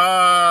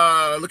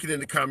 Looking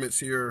in the comments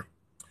here.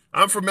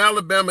 I'm from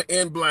Alabama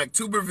and black.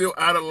 Tuberville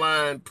out of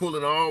line,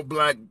 pulling all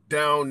black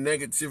down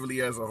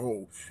negatively as a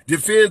whole.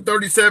 Defend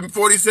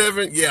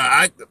 3747.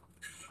 Yeah,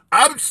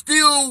 I'm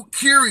still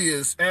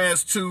curious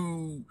as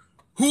to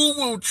who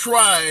will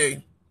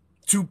try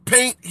to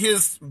paint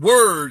his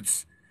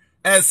words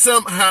as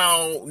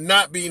somehow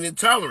not being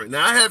intolerant.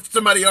 Now, I have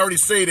somebody already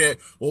say that,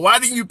 well, why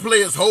didn't you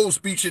play his whole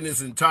speech in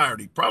its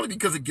entirety? Probably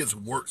because it gets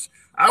worse.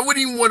 I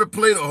wouldn't even want to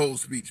play the whole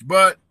speech,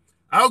 but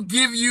I'll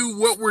give you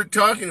what we're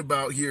talking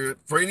about here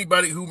for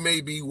anybody who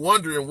may be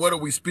wondering, what are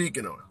we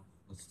speaking on?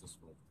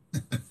 They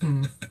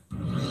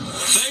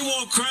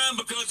want crime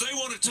because they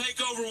want to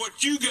take over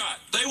what you got.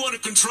 They want to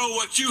control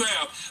what you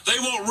have. They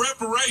want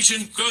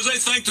reparation because they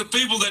think the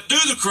people that do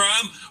the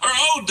crime are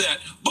owed that.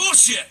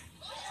 Bullshit.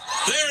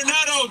 They are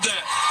not owed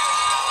that.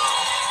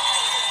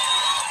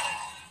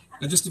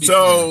 And just to be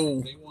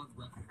clear,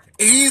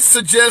 he's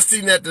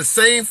suggesting that the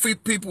same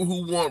people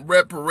who want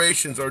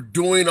reparations are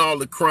doing all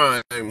the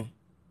crime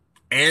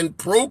and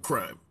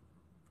pro-crime.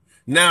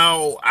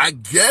 Now, I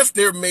guess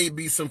there may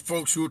be some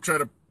folks who will try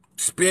to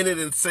spin it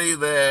and say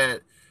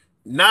that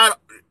not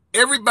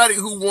everybody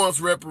who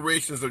wants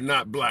reparations are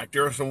not black.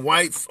 There are some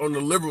whites on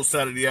the liberal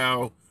side of the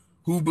aisle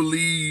who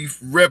believe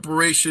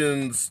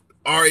reparations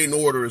are in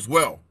order as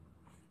well.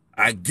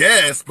 I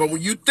guess, but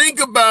when you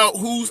think about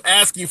who's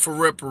asking for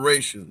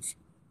reparations,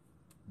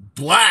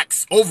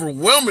 blacks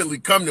overwhelmingly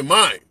come to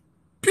mind,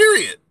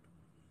 period.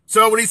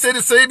 So when he said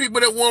the same people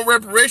that want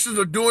reparations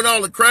are doing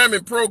all the crime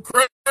and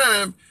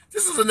pro-crime,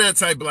 this is an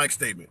anti-black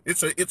statement.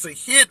 It's a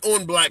hit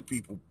on black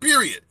people,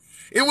 period.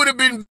 It would have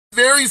been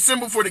very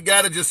simple for the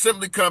guy to just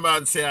simply come out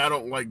and say, I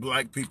don't like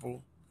black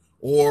people,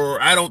 or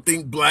I don't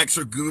think blacks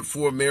are good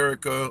for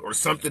America, or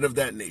something of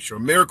that nature.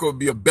 America would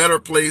be a better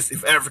place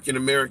if African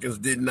Americans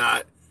did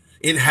not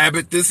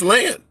inhabit this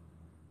land.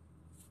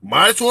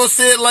 Might as well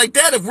say it like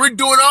that. If we're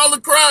doing all the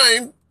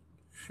crime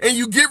and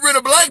you get rid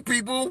of black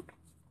people,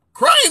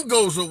 crime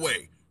goes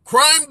away.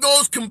 Crime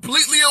goes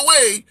completely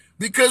away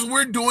because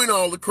we're doing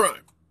all the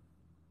crime.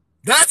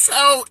 That's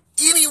how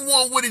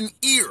anyone with an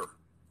ear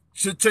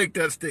should take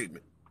that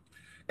statement.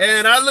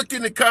 And I looked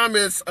in the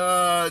comments.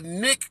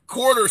 Nick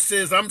Corder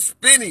says, I'm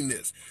spinning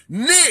this.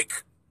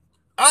 Nick,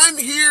 I'm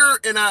here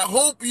and I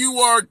hope you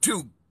are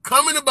too.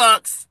 Come in the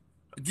box.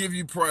 I'll give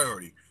you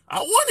priority. I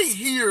want to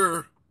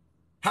hear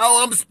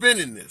how I'm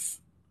spinning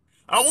this.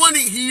 I want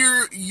to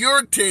hear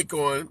your take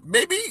on,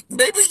 maybe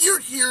you're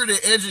here to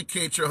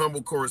educate your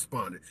humble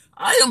correspondent.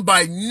 I am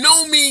by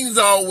no means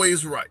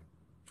always right.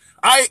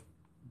 I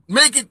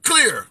make it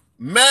clear,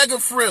 MAGA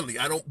friendly.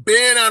 I don't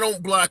ban, I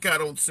don't block, I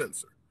don't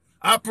censor.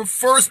 I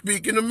prefer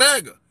speaking to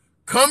MAGA.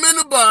 Come in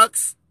the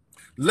box,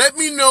 let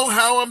me know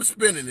how I'm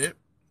spinning it,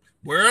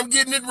 where I'm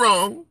getting it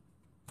wrong,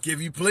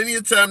 give you plenty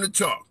of time to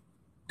talk.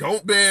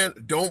 Don't ban,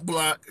 don't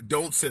block,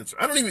 don't censor.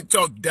 I don't even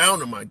talk down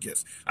to my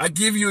guests. I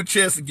give you a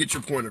chance to get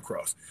your point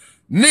across.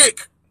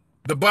 Nick,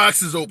 the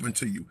box is open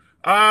to you.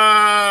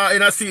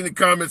 And I see in the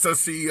comments, I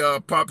see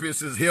Poppy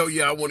says, hell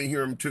yeah, I want to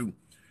hear him too.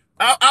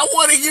 I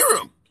want to hear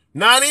him.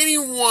 Not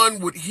anyone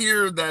would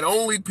hear that,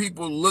 only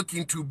people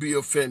looking to be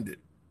offended.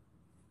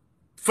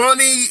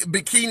 Funny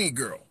bikini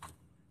girl.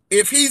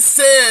 If he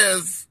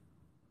says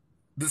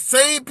the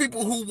same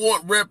people who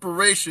want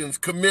reparations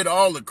commit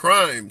all the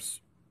crimes,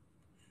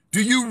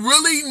 do you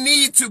really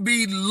need to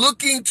be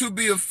looking to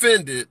be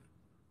offended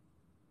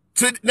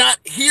to not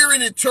hear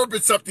and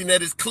interpret something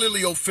that is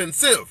clearly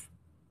offensive?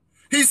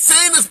 He's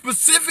saying a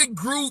specific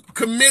group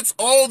commits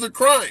all the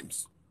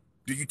crimes.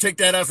 Do you take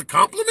that as a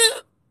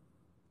compliment?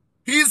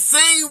 He's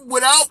saying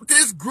without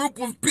this group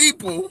of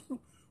people,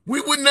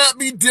 we would not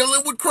be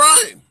dealing with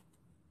crime.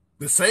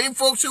 The same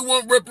folks who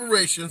want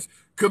reparations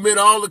commit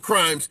all the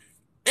crimes.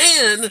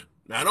 And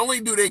not only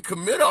do they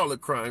commit all the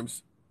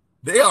crimes,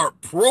 they are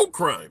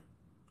pro-crime.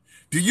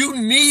 Do you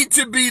need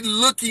to be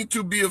looking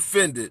to be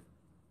offended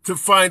to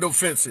find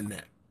offense in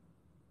that?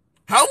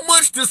 How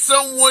much does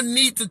someone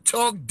need to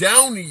talk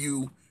down to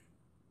you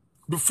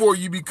before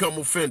you become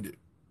offended?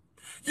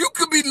 You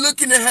could be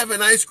looking to have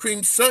an ice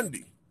cream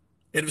sundae,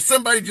 and if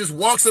somebody just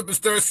walks up and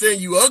starts saying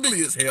you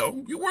ugly as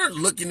hell, you weren't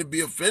looking to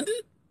be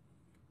offended.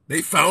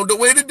 They found a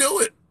way to do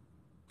it.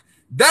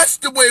 That's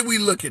the way we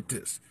look at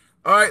this.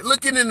 All right,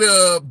 looking in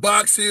the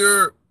box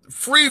here,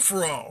 free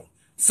for all.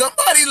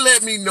 Somebody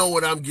let me know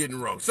what I'm getting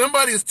wrong.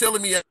 Somebody is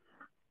telling me I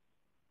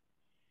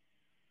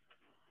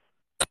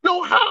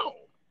know how.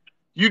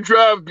 You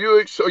drive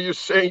Buick, so you're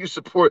saying you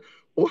support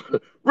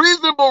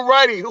reasonable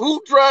writing.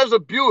 Who drives a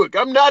Buick?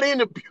 I'm not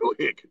in a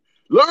Buick.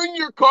 Learn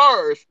your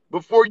cars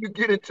before you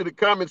get into the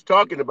comments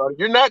talking about it.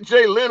 You're not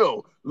Jay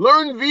Leno.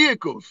 Learn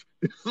vehicles.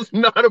 This is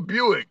not a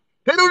Buick.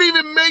 They don't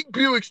even make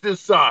Buicks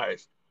this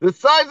size. The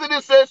size of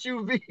this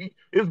SUV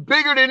is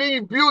bigger than any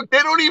Buick. They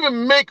don't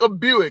even make a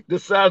Buick the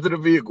size of the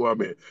vehicle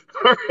I'm in.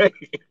 All right.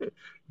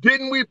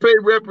 Didn't we pay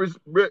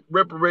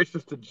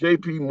reparations to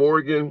J.P.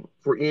 Morgan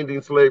for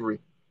ending slavery?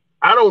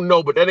 I don't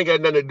know, but that ain't got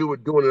nothing to do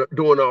with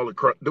doing all the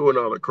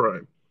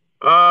crime.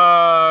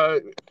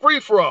 Free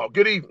for all.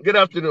 Good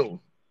afternoon.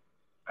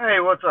 Hey,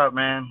 what's up,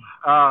 man?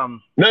 No.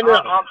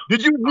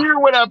 Did you hear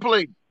what I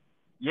played?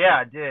 Yeah,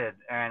 I did,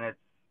 and it's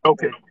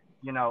okay.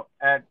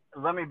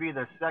 Let me be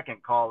the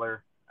second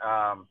caller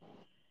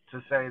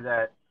to say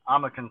that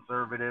I'm a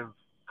conservative.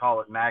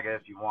 Call it MAGA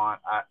if you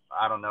want. I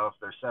don't know if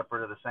they're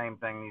separate or the same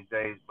thing these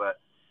days, but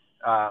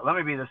let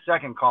me be the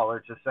second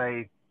caller to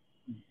say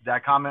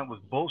that comment was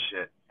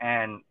bullshit.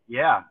 And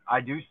yeah,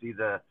 I do see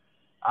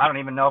I don't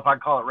even know if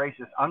I'd call it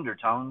racist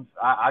undertones.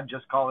 I'd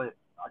just call a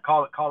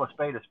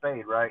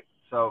spade, right?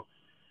 So,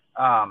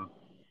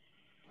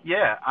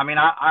 yeah, I mean,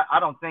 I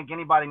don't think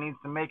anybody needs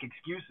to make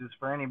excuses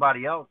for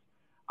anybody else.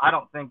 I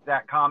don't think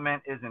that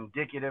comment is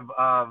indicative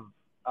of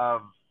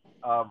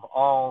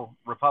all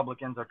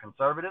Republicans or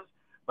conservatives,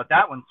 but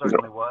that one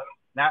certainly was.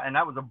 And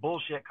that was a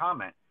bullshit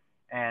comment.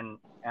 And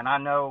I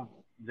know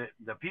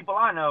the people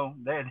I know,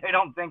 they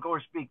don't think or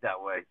speak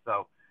that way.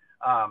 So,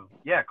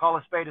 yeah, call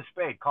a spade.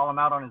 Call him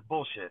out on his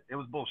bullshit. It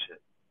was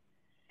bullshit.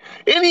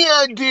 Any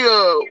idea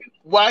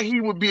why he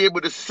would be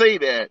able to say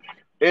that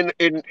and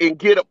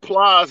get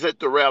applause at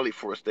the rally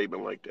for a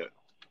statement like that?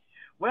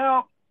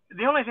 Well,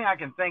 the only thing I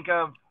can think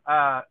of,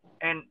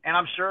 and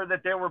I'm sure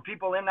that there were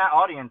people in that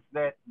audience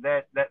that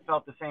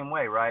felt the same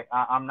way, right?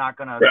 I'm not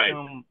going to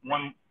assume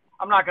one.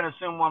 I'm not going to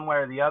assume one way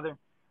or the other.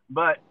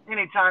 But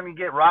anytime you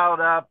get riled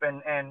up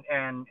and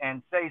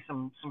say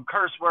some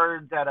curse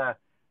words at a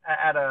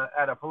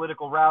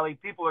political rally,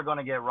 people are going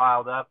to get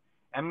riled up,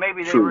 and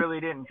maybe they really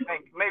didn't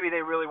think. Maybe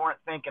they really weren't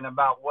thinking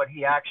about what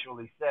he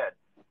actually said.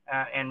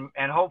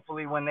 And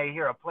hopefully when they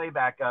hear a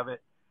playback of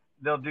it,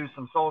 they'll do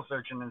some soul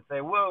searching and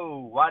say,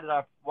 "Whoa, why did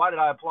I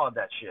applaud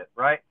that shit?"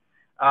 Right?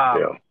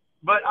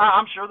 But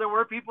I'm sure there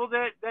were people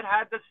that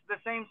had the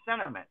same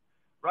sentiment,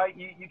 right?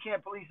 You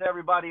can't police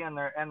everybody and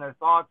their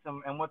thoughts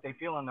and what they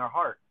feel in their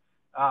heart.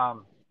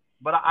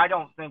 But I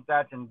don't think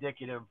that's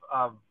indicative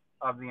of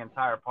the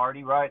entire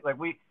party, right?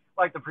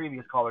 Like the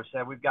previous caller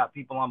said, we've got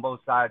people on both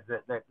sides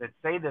that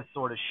say this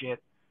sort of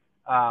shit.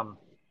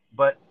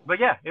 But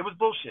yeah, it was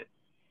bullshit.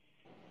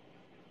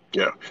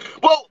 Yeah.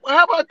 Well,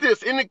 how about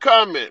this? In the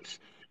comments,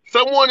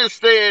 someone is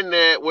saying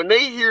that when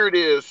they hear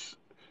this,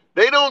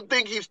 they don't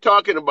think he's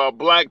talking about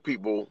black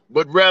people,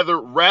 but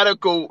rather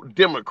radical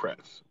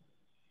Democrats.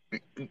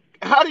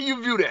 How do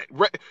you view that?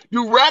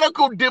 Do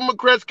radical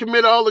Democrats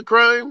commit all the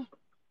crime?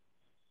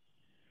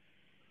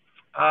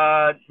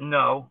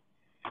 No.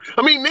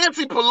 I mean,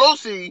 Nancy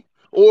Pelosi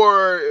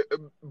or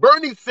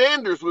Bernie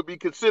Sanders would be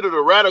considered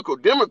a radical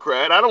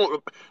Democrat. I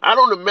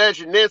don't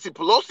imagine Nancy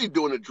Pelosi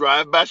doing a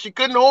drive-by. She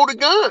couldn't hold a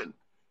gun.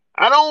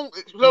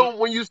 So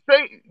when you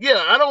say,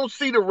 yeah, I don't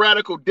see the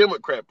radical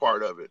Democrat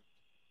part of it.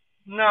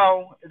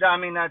 No, I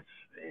mean,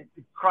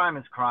 crime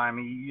is crime.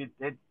 You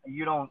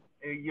don't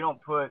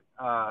put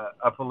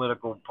a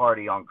political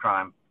party on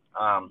crime.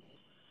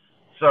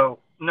 So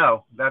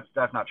no, that's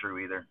not true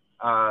either.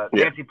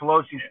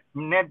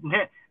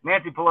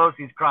 Nancy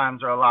Pelosi's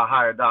crimes are a lot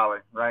higher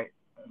dollar, right?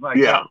 They're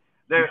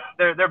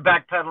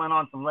backpedaling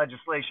on some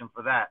legislation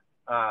for that.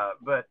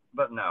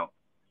 But no,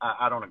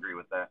 I don't agree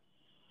with that.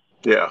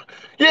 Yeah,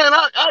 and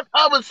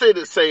I would say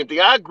the same thing.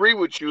 I agree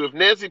with you. If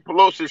Nancy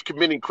Pelosi is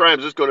committing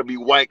crimes, it's going to be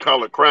white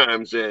collar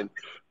crimes. And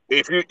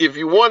if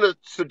you want to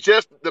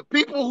suggest the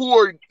people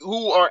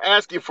who are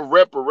asking for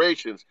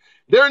reparations,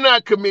 they're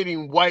not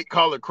committing white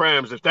collar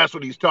crimes if that's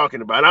what he's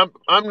talking about.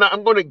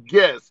 I'm going to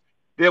guess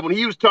that when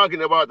he was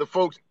talking about the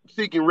folks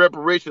seeking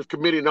reparations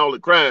committing all the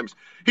crimes,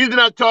 he's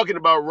not talking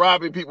about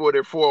robbing people of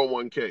their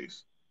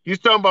 401ks. He's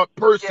talking about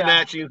purse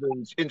snatchings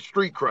and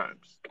street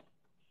crimes.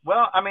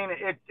 Well, I mean,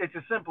 it's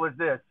as simple as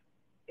this.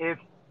 If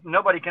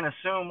nobody can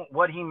assume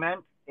what he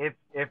meant, if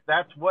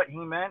that's what he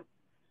meant,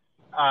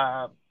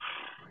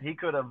 he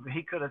could have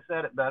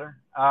said it better.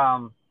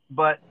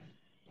 But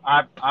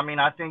I mean,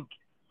 I think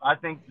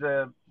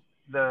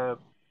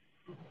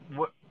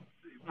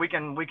we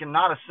can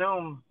not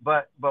assume,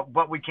 but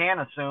what we can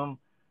assume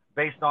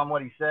based on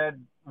what he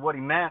said, what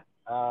he meant,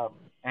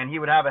 and he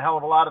would have a hell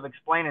of a lot of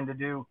explaining to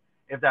do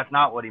if that's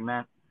not what he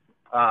meant.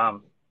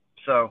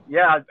 So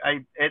yeah,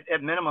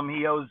 at minimum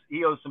he owes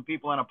some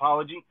people an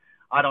apology.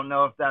 I don't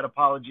know if that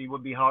apology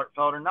would be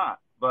heartfelt or not,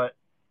 but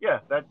yeah,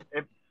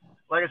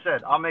 like I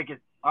said, I'll make it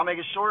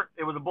short.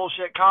 It was a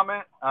bullshit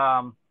comment,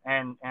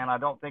 and I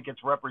don't think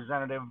it's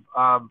representative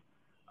of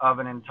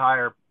an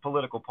entire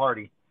political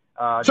party.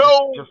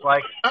 Just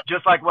like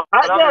what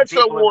other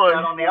people have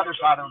said on the other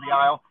side of the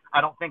aisle,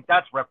 I don't think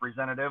that's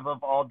representative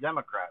of all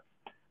Democrats.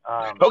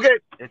 Okay,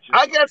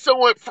 I got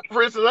someone,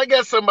 for instance, I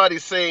got somebody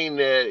saying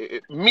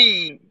that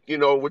me,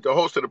 with the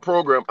host of the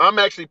program, I'm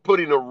actually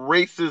putting a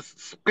racist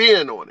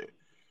spin on it.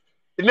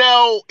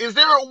 Now, is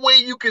there a way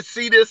you could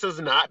see this as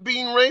not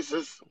being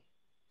racist?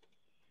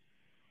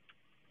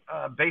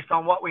 Based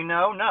on what we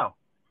know, no.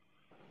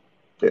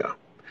 Yeah.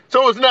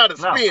 So it's not a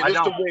spin. No,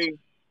 it's the way.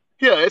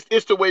 Yeah,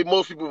 it's the way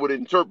most people would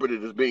interpret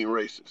it as being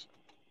racist.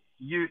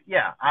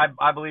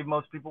 I believe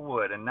most people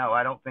would, and no,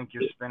 I don't think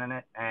you're spinning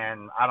it,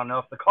 and I don't know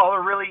if the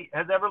caller really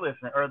has ever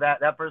listened, or that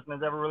person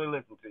has ever really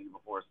listened to you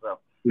before. So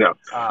no.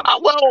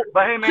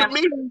 But hey, man,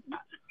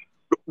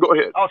 go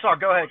ahead. Oh, sorry.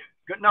 Go ahead.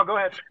 No, go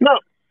ahead. No,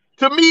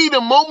 to me, the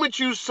moment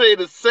you say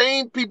the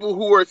same people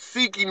who are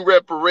seeking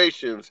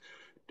reparations,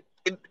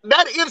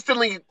 that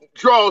instantly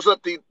draws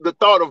up the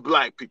thought of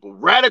black people.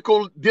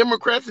 Radical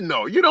Democrats?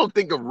 No, you don't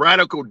think of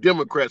radical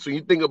Democrats when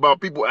you think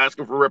about people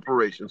asking for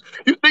reparations.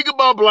 You think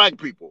about black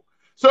people.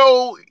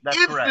 So That's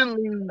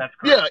instantly, correct. That's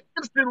correct.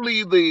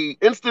 Yeah,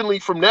 instantly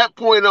from that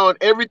point on,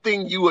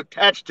 everything you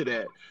attach to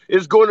that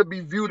is going to be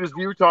viewed as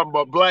you're talking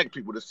about black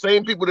people. The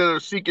same people that are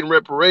seeking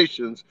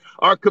reparations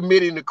are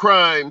committing the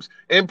crimes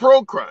and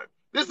pro-crime.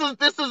 This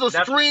is a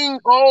string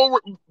all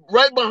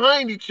right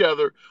behind each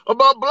other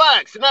about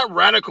blacks, not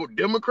radical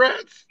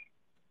Democrats.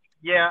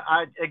 Yeah,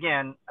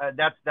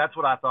 that's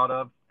what I thought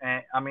of.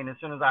 And I mean, as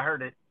soon as I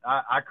heard it,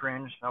 I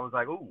cringed. I was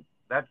like, "Ooh,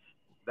 that's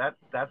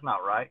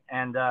not right."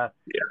 And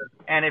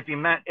and if he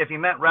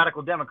meant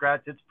radical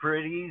Democrats, it's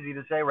pretty easy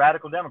to say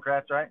radical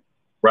Democrats, right?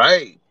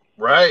 Right.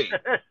 Right.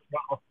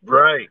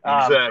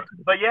 Exactly.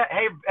 But yeah,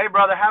 hey,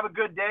 brother, have a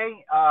good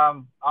day.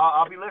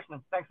 I'll be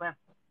listening. Thanks, man.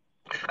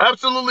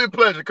 Absolutely a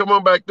pleasure. Come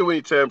on back through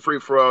anytime. Free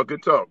for all.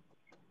 Good talk.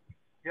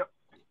 Yep.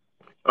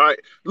 All right.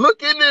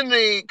 Looking in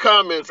the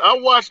comments, I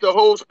watched the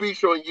whole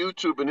speech on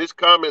YouTube, and his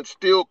comment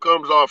still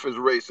comes off as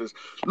racist.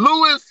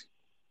 Lewis,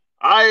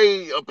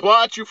 I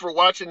applaud you for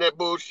watching that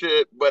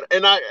bullshit,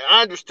 and I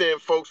understand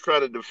folks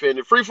trying to defend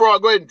it. Free for all,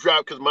 go ahead and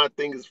drop because my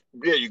thing is,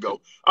 there you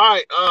go. All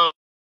right.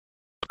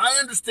 I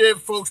understand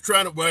folks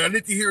trying to, I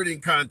need to hear it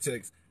in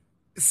context.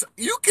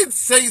 You can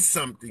say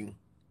something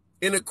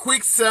in a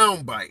quick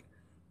soundbite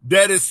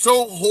that is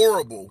so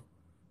horrible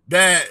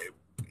that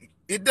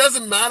it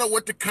doesn't matter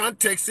what the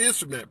context is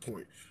from that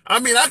point. I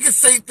mean, I can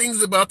say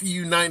things about the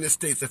United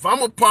States. If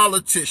I'm a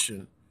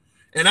politician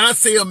and I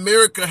say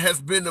America has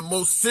been the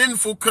most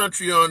sinful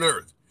country on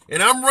earth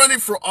and I'm running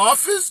for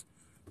office,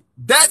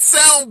 that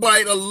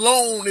soundbite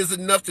alone is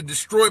enough to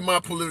destroy my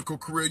political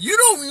career. You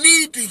don't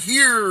need to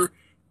hear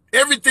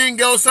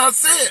everything else I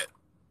said.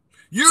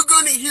 You're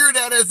going to hear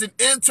that as an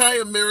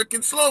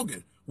anti-American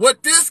slogan.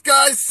 What this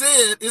guy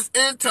said is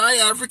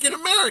anti-African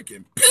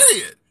American,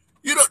 period.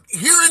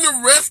 Hearing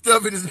the rest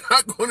of it is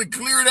not going to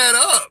clear that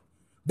up.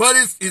 But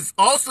it's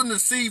awesome to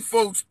see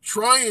folks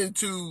trying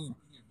to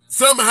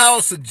somehow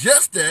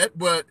suggest that.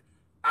 But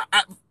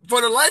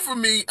for the life of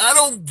me, I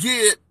don't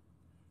get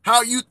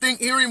how you think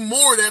hearing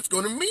more that's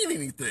going to mean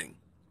anything.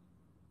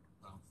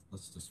 Well,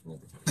 let's just roll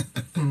with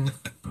it.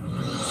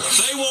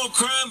 They want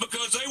crime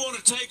because they want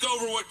to take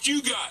over what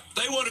you got.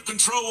 They want to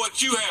control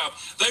what you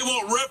have. They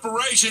want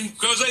reparation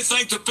because they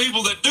think the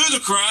people that do the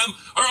crime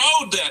are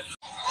owed that.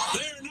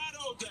 They're not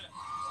owed that.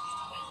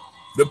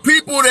 The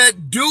people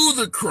that do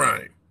the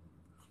crime.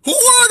 Who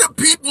are the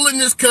people in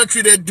this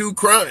country that do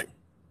crime?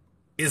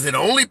 Is it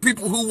only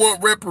people who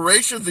want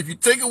reparations? If you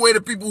take away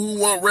the people who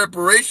want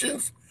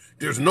reparations,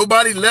 there's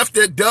nobody left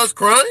that does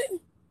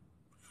crime?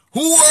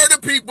 Who are the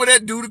people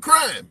that do the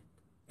crime?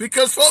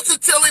 Because folks are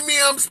telling me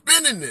I'm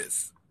spinning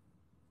this.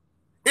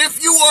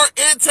 If you are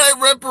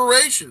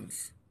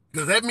anti-reparations,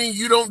 does that mean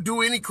you don't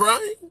do any crime?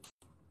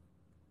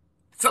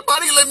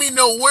 Somebody let me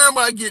know, where am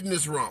I getting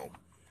this wrong?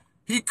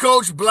 He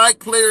coached black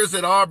players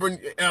at Auburn,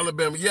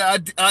 Alabama. Yeah,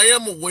 I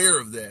am aware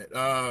of that,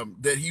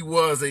 that he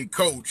was a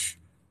coach.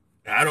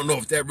 I don't know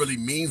if that really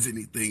means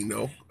anything,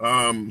 though.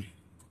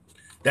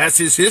 That's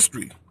his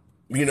history.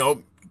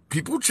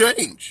 people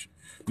change.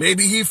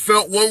 Maybe he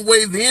felt one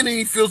way then and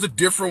he feels a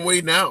different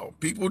way now.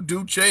 People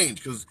do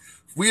change because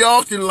we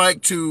often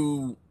like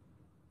to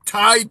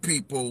tie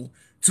people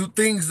to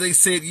things they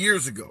said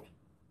years ago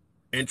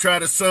and try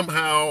to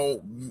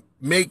somehow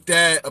make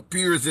that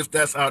appear as if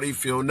that's how they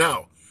feel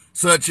now,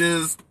 such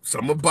as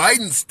some of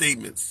Biden's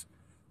statements.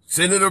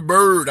 Senator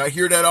Byrd, I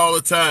hear that all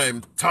the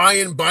time,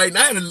 tying Biden.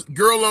 I had a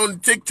girl on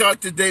TikTok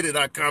today that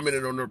I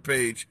commented on her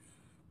page,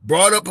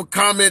 brought up a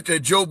comment that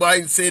Joe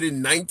Biden said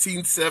in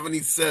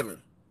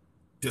 1977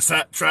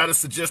 to try to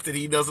suggest that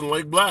he doesn't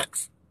like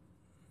blacks.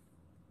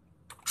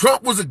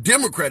 Trump was a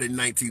Democrat in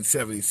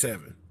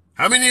 1977.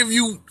 How many of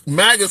you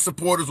MAGA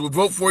supporters would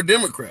vote for a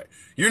Democrat?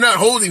 You're not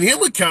holding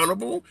him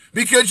accountable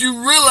because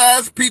you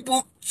realize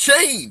people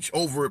change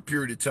over a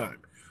period of time.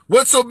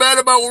 What's so bad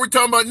about what we're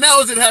talking about now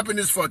is it happened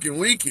this fucking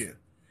weekend.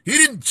 He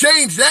didn't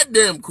change that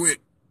damn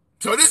quick.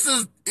 So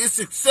it's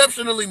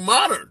exceptionally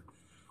modern.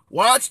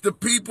 Watch the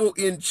people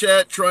in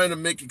chat trying to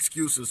make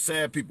excuses,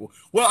 sad people.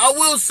 Well, I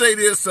will say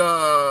this,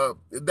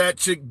 that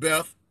chick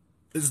Beth,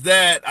 is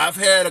that I've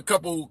had a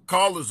couple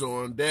callers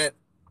on that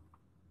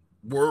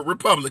were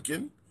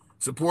Republican,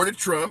 supported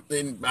Trump,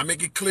 and I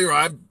make it clear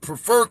I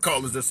prefer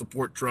callers that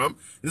support Trump.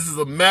 This is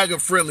a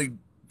MAGA-friendly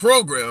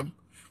program,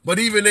 but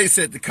even they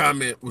said the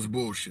comment was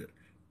bullshit.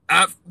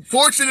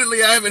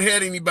 Fortunately, I haven't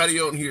had anybody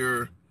on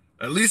here,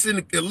 at least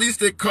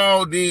that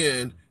called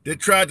in, that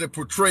tried to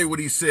portray what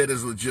he said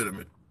as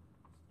legitimate.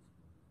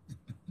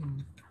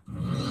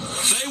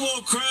 They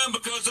want crime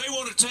because they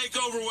want to take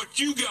over what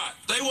you got.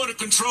 They want to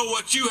control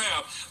what you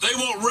have. They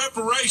want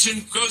reparation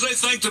because they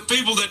think the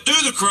people that do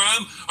the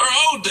crime are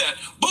owed that.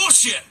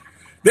 Bullshit.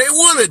 They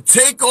want to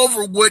take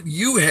over what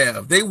you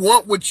have. They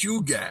want what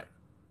you got.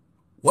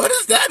 What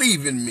does that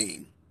even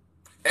mean?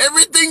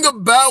 Everything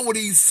about what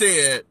he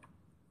said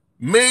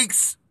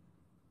makes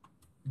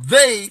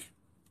they,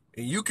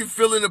 and you can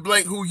fill in the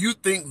blank who you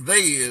think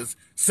they is,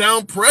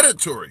 sound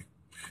predatory.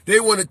 They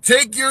want to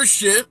take your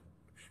shit.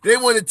 They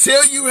want to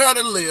tell you how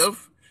to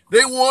live.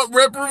 They want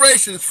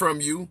reparations from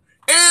you.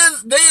 And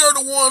they are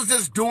the ones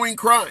that's doing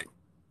crime.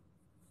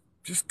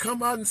 Just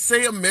come out and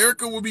say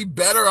America would be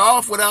better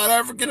off without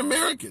African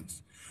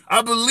Americans.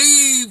 I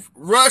believe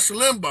Rush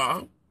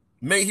Limbaugh,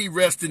 may he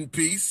rest in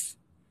peace,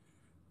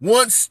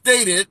 once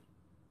stated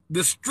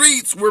the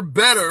streets were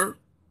better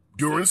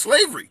during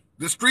slavery.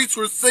 The streets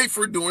were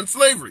safer during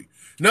slavery.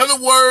 In other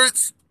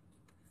words,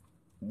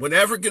 when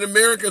African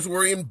Americans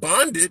were in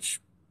bondage,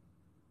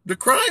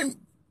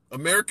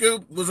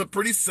 America was a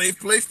pretty safe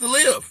place to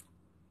live.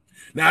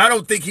 Now, I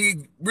don't think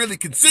he really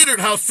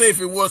considered how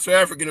safe it was for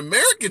African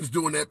Americans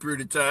during that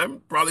period of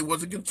time. Probably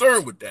wasn't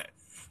concerned with that.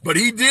 But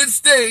he did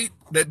state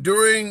that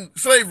during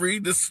slavery,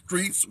 the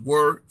streets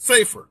were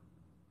safer.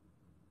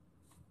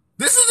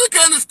 This is the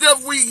kind of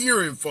stuff we're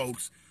hearing,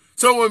 folks.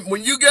 So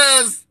when you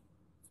guys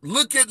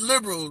look at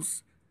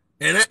liberals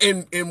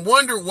and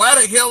wonder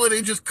why the hell are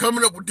they just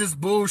coming up with this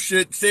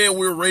bullshit saying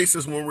we're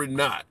racist when we're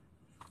not,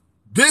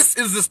 this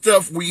is the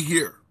stuff we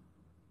hear.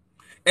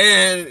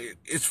 And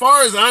as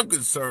far as I'm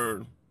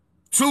concerned,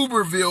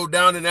 Tuberville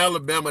down in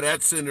Alabama,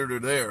 that senator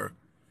there,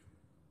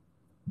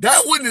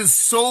 that one is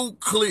so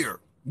clear.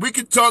 We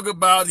could talk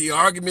about the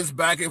arguments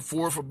back and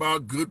forth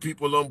about good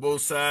people on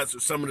both sides or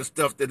some of the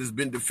stuff that has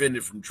been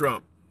defended from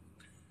Trump.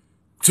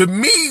 To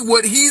me,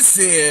 what he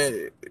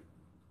said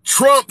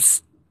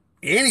trumps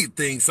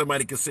anything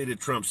somebody could say that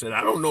Trump said.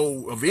 I don't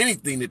know of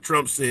anything that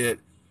Trump said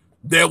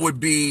that would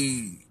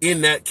be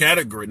in that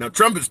category. Now,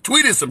 Trump has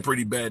tweeted some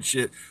pretty bad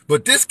shit,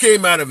 but this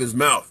came out of his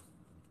mouth.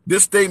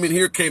 This statement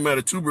here came out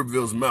of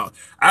Tuberville's mouth.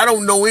 I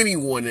don't know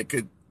anyone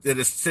that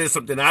has said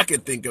something I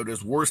can think of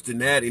that's worse than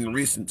that in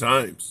recent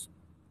times.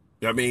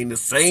 I mean, the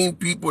same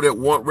people that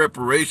want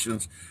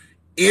reparations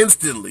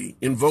instantly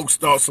invokes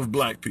thoughts of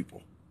black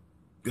people,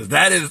 because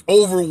that is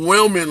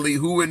overwhelmingly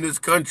who in this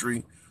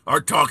country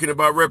are talking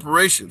about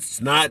reparations.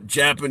 It's not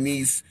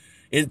Japanese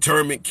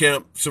internment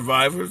camp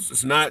survivors.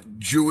 It's not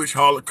Jewish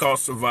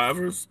Holocaust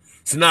survivors.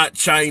 It's not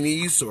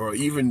Chinese or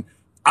even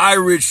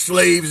Irish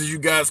slaves, as you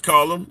guys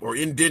call them, or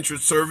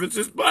indentured servants.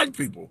 It's black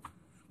people.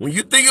 When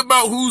you think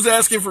about who's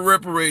asking for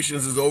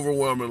reparations, it's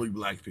overwhelmingly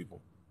black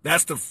people.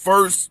 That's the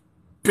first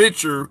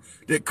picture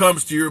that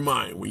comes to your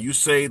mind when you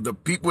say the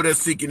people that's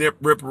seeking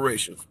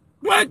reparations.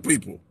 Black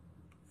people.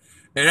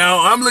 And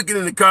now I'm looking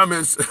in the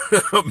comments,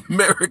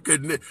 America,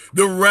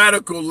 the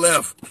radical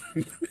left.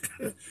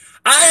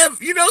 I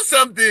have, you know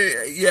something,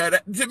 yeah,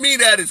 to me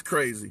that is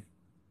crazy.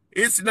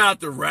 It's not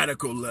the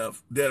radical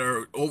left that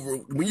are over.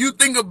 When you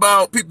think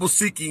about people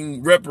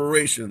seeking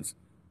reparations,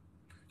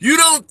 you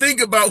don't think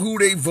about who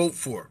they vote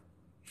for.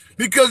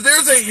 Because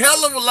there's a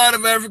hell of a lot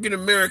of African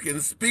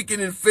Americans speaking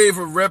in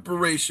favor of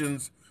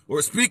reparations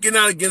or speaking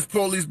out against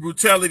police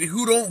brutality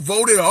who don't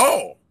vote at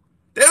all.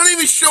 They don't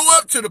even show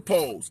up to the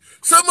polls.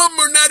 Some of them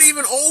are not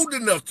even old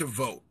enough to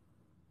vote.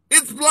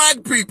 It's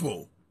black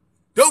people.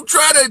 Don't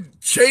try to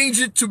change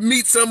it to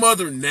meet some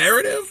other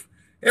narrative.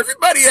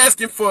 Everybody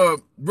asking for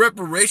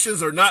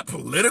reparations are not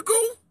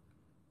political.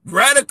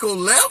 Radical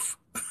left.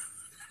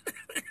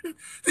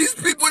 These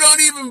people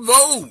don't even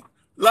vote.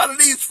 A lot of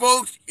these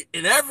folks,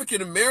 and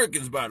African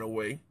Americans, by the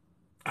way,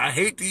 I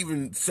hate to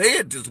even say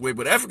it this way,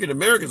 but African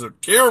Americans are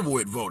terrible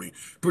at voting,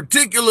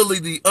 particularly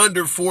the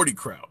under 40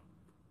 crowd.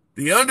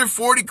 The under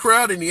 40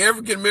 crowd in the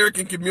African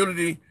American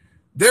community,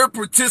 their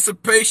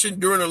participation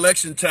during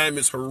election time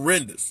is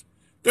horrendous.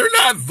 They're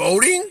not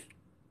voting.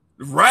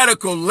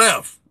 Radical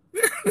left.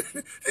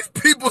 These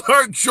people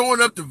aren't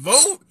showing up to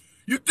vote.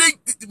 You think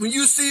when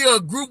you see a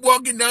group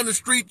walking down the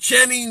street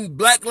chanting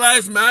Black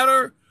Lives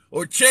Matter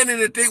or chanting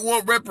that they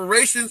want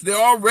reparations, they're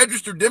all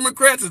registered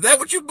Democrats? Is that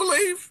what you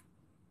believe?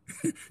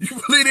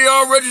 You believe they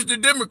all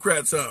registered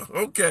Democrats, huh?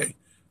 Okay,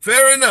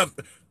 fair enough.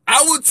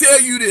 I will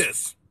tell you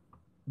this.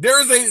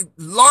 There is a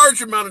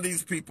large amount of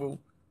these people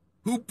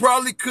who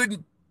probably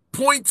couldn't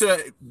point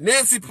to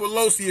Nancy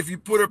Pelosi if you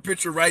put her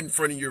picture right in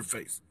front of your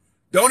face.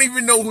 Don't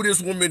even know who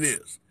this woman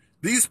is.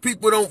 These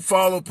people don't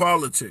follow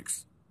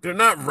politics. They're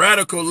not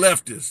radical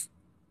leftists.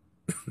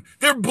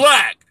 They're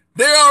black.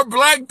 They are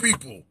black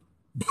people.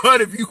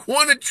 But if you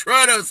want to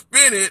try to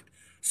spin it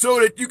so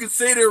that you can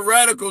say they're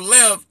radical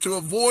left to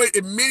avoid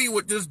admitting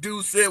what this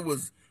dude said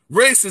was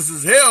racist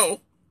as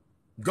hell,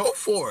 go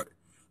for it.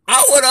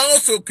 I would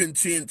also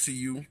contend to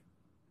you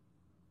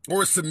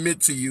or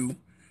submit to you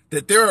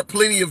that there are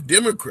plenty of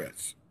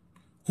Democrats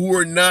who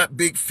are not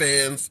big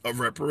fans of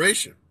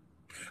reparation.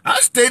 I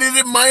stated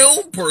in my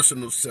own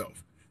personal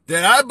self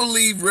that I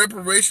believe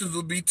reparations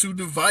will be too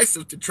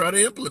divisive to try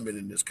to implement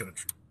in this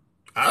country.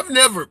 I've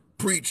never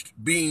preached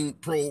being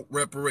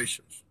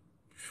pro-reparations,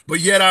 but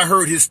yet I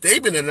heard his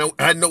statement and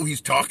I know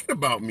he's talking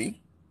about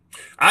me.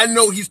 I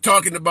know he's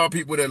talking about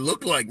people that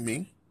look like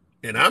me,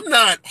 and I'm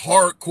not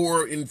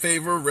hardcore in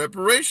favor of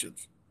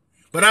reparations.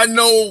 But I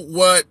know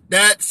what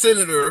that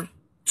Senator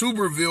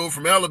Tuberville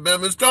from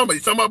Alabama is talking about.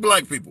 He's talking about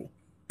black people,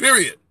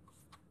 period.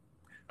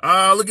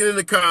 Looking in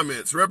the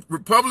comments,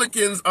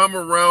 Republicans I'm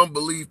around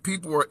believe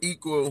people are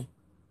equal.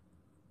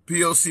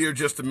 POC are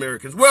just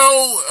Americans.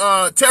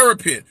 Well,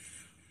 Terrapin,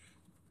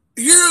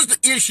 here's the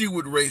issue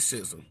with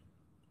racism.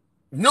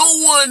 No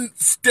one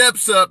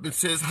steps up and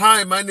says,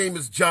 hi, my name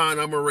is John,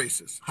 I'm a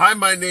racist. Hi,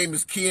 my name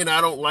is Ken, I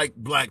don't like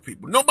black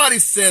people. Nobody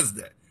says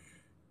that.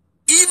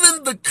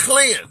 Even the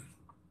Klan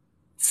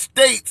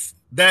states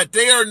that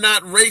they are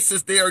not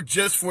racist, they are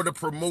just for the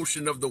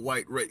promotion of the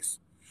white race.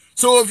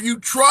 So if you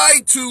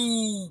try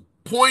to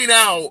point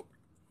out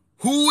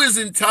who is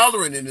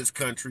intolerant in this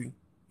country,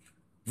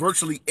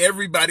 virtually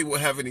everybody will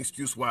have an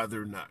excuse why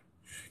they're not.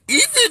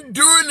 Even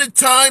during the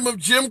time of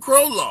Jim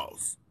Crow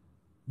laws,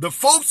 the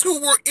folks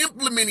who were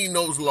implementing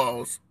those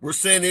laws were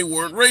saying they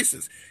weren't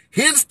racist.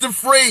 Hence the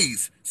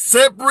phrase,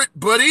 separate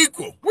but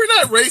equal. We're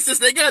not racist,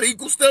 they got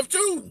equal stuff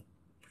too.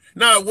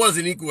 Now, it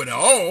wasn't equal at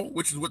all,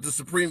 which is what the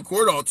Supreme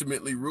Court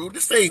ultimately ruled.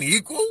 This ain't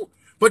equal,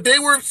 but they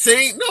were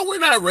saying, no, we're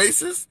not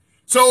racist.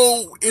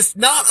 So it's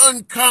not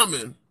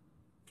uncommon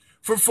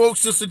for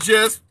folks to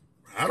suggest,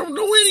 I don't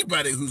know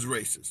anybody who's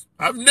racist.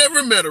 I've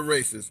never met a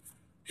racist.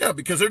 Yeah,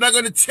 because they're not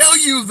going to tell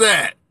you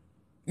that.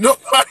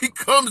 Nobody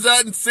comes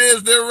out and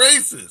says they're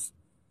racist.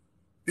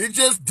 It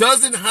just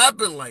doesn't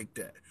happen like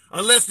that.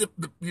 Unless,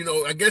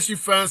 I guess you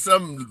find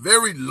some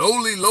very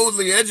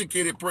lowly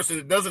educated person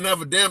that doesn't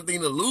have a damn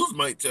thing to lose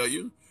might tell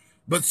you.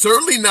 But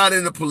certainly not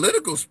in the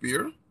political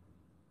sphere.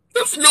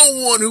 There's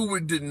no one who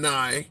would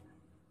deny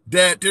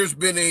that there's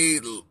been a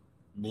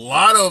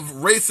lot of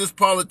racist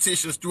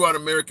politicians throughout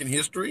American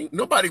history.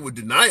 Nobody would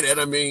deny that.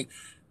 I mean,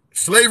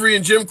 slavery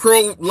and Jim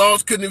Crow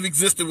laws couldn't have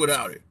existed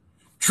without it.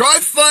 Try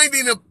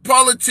finding a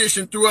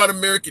politician throughout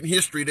American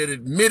history that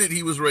admitted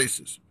he was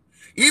racist.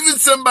 Even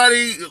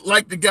somebody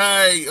like the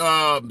guy,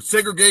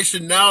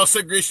 segregation now,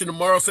 segregation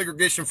tomorrow,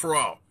 segregation for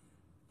all.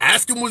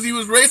 Ask him was he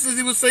was racist,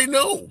 he would say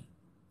no.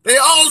 They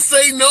all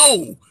say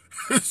no.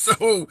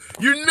 So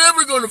you're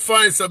never going to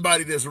find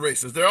somebody that's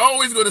racist. They're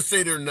always going to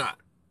say they're not.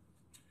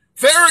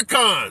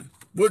 Farrakhan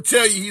will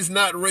tell you he's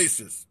not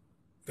racist.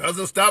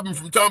 Doesn't stop him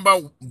from talking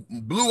about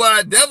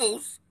blue-eyed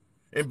devils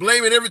and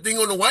blaming everything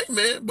on the white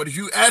man. But if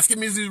you ask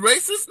him, is he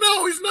racist?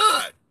 No, he's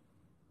not.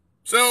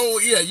 So,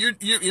 yeah,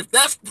 if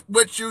that's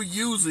what you're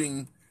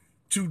using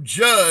to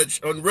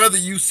judge on whether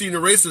you've seen a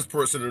racist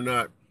person or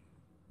not,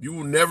 you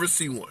will never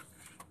see one.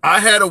 I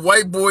had a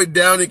white boy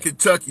down in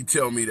Kentucky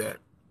tell me that.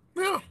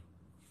 Yeah.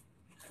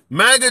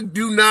 MAGA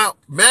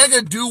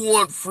do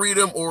want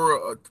freedom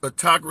or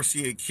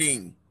autocracy a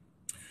king.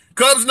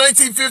 Cubs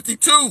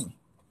 1952.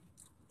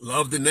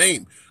 Love the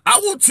name. I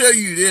will tell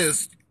you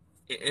this,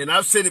 and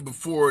I've said it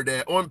before,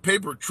 that on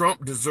paper,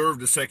 Trump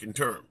deserved a second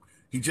term.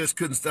 He just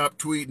couldn't stop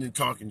tweeting and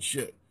talking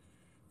shit.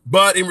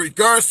 But in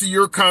regards to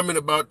your comment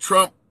about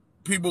Trump,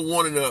 people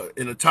wanting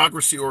an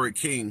autocracy or a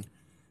king,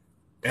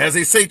 as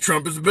they say,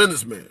 Trump is a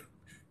businessman.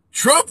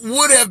 Trump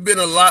would have been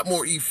a lot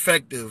more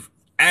effective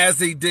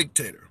as a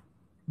dictator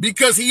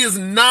because he is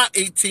not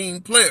a team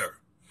player.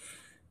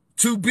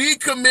 To be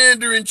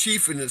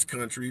commander-in-chief in this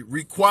country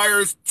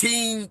requires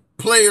team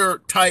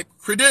player type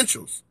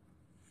credentials.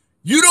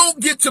 You don't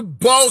get to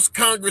boss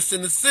Congress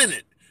and the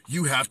Senate.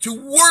 You have to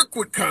work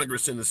with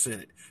Congress and the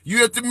Senate. You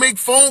have to make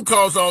phone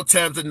calls all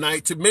times of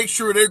night to make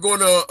sure they're going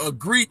to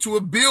agree to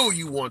a bill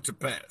you want to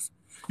pass.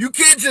 You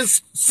can't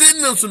just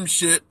send them some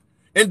shit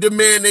and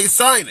demand they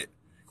sign it.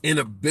 In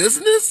a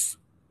business,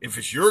 if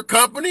it's your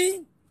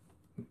company,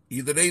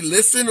 either they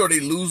listen or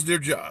they lose their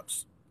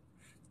jobs.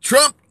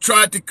 Trump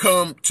tried to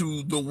come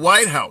to the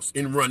White House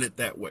and run it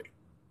that way,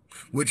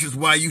 which is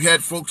why you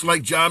had folks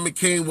like John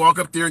McCain walk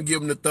up there and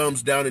give him the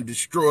thumbs down and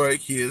destroy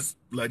his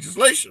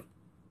legislation.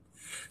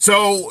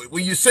 So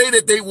when you say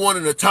that they want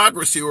an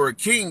autocracy or a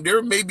king,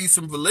 there may be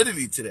some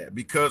validity to that,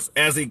 because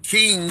as a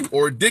king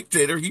or a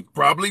dictator, he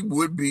probably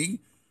would be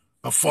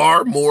a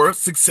far more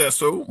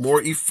successful,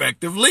 more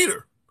effective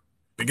leader,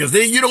 because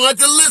then you don't have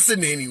to listen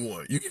to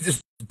anyone. You can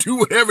just do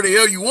whatever the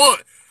hell you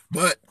want.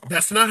 But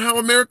that's not how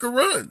America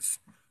runs.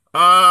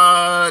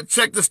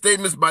 Check the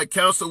statements by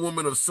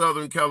Councilwoman of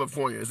Southern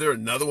California. Is there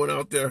another one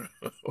out there?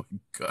 Oh,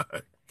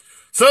 God.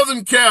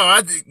 Southern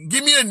Cal,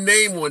 give me a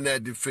name on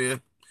that,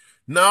 defend.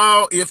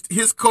 No, if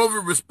his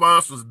COVID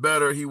response was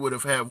better, he would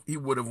have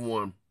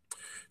won.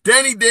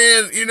 Danny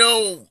Dan, you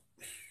know,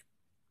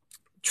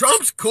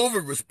 Trump's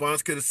COVID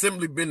response could have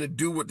simply been to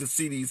do what the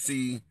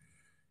CDC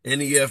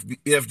and the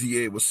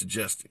FDA was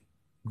suggesting.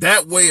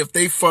 That way, if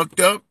they fucked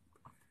up,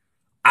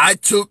 I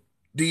took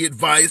the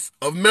advice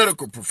of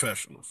medical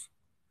professionals.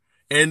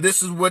 And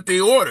this is what they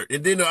ordered.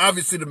 And then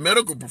obviously the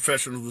medical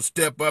professionals will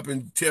step up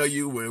and tell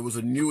you when it was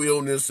a new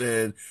illness,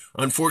 and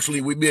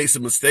unfortunately we made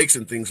some mistakes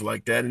and things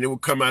like that, and it will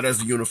come out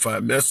as a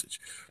unified message.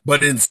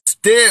 But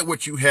instead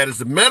what you had is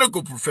the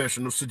medical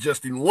professionals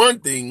suggesting one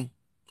thing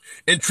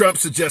and Trump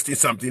suggesting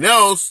something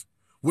else,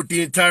 with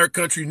the entire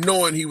country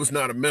knowing he was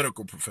not a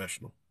medical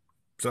professional.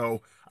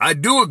 So I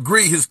do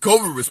agree his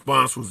COVID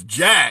response was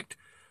jacked,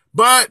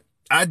 but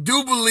I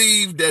do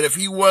believe that if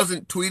he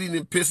wasn't tweeting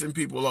and pissing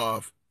people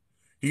off,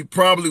 he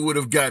probably would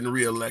have gotten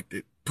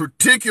reelected,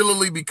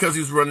 particularly because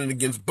he's running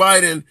against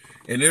Biden,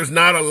 and there's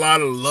not a lot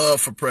of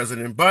love for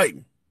President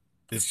Biden.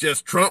 It's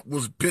just Trump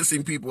was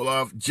pissing people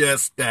off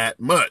just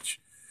that much.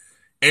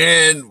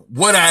 And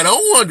what I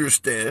don't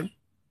understand,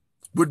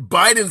 with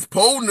Biden's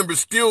poll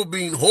numbers still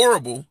being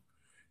horrible,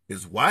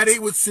 is why they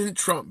would send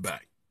Trump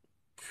back.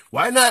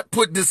 Why not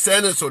put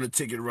DeSantis on the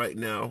ticket right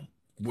now,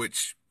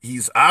 which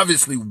he's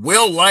obviously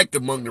well liked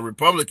among the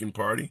Republican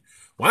Party?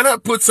 Why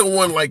not put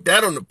someone like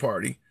that on the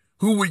party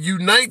who would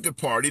unite the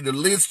party? The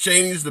Liz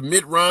Cheneys, the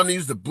Mitt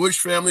Romneys, the Bush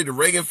family, the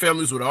Reagan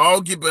families would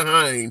all get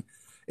behind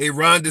a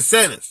Ron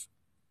DeSantis.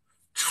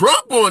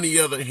 Trump, on the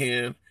other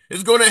hand,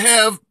 is going to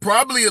have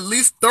probably at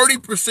least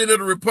 30% of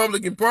the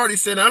Republican Party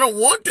saying, I don't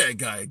want that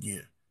guy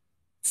again.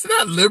 It's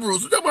not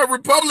liberals. We're talking about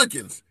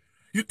Republicans.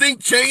 You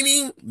think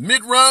Cheney,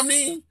 Mitt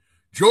Romney,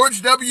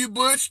 George W.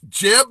 Bush,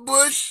 Jeb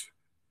Bush,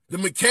 the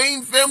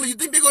McCain family, you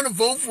think they're going to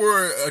vote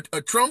for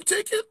a Trump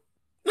ticket?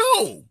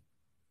 No.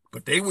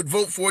 But they would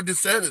vote for a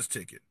DeSantis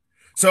ticket.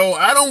 So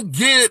I don't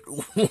get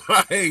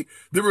why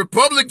the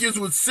Republicans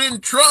would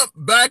send Trump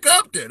back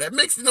up there. That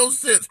makes no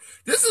sense.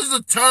 This is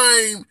a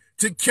time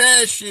to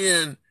cash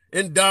in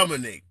and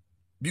dominate.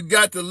 You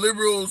got the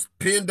liberals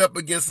pinned up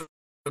against the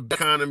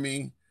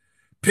economy,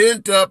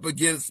 pinned up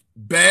against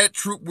bad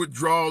troop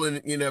withdrawal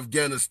in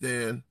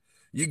Afghanistan.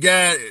 You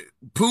got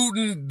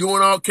Putin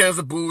doing all kinds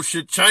of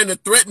bullshit, China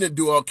threatening to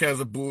do all kinds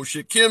of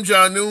bullshit, Kim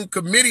Jong-un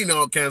committing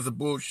all kinds of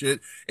bullshit,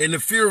 and the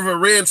fear of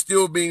Iran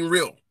still being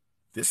real.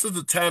 This is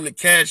the time to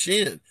cash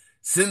in.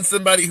 Send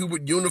somebody who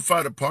would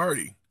unify the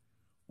party.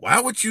 Why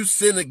would you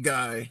send a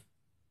guy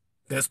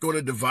that's going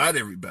to divide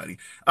everybody?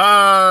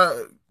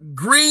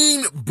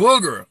 Green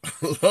Booger,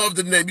 love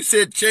the name. You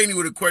said Cheney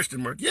with a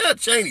question mark. Yeah,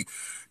 Cheney.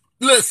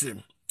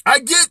 Listen, I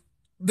get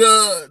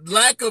the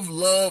lack of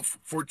love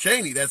for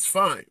Cheney, that's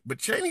fine. But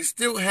Cheney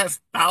still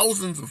has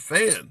thousands of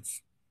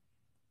fans.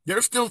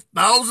 There's still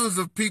thousands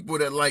of people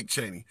that like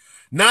Cheney.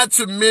 Not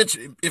to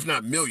mention, if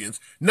not millions,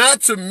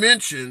 not to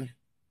mention,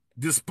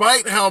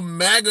 despite how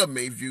MAGA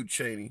may view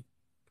Cheney,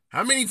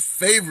 how many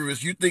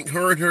favorites you think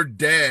her and her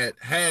dad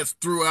has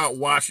throughout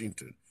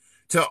Washington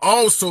to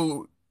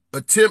also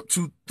attempt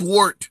to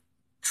thwart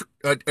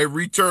a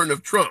return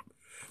of Trump?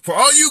 For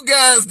all you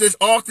guys that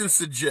often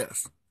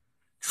suggest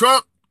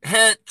Trump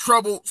had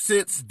trouble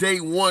since day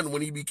one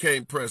when he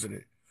became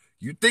president,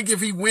 you think if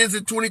he wins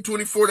in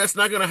 2024, that's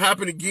not going to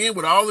happen again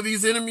with all of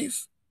these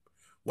enemies?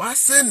 Why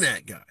send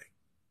that guy?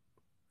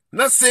 I'm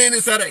not saying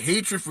this out of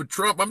hatred for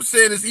Trump. I'm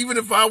saying this even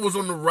if I was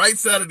on the right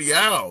side of the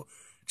aisle,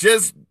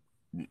 just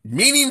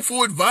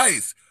meaningful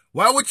advice.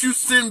 Why would you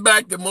send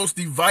back the most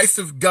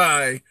divisive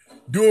guy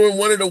during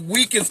one of the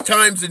weakest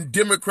times in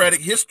Democratic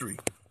history?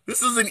 This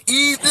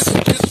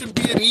should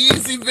be an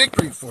easy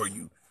victory for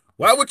you.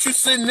 Why would you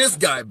send this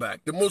guy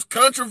back? The most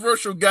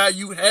controversial guy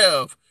you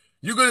have,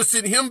 you're going to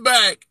send him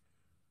back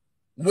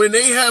when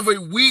they have a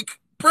weak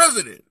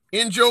president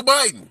in Joe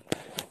Biden.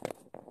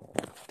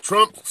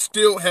 Trump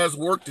still has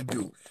work to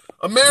do.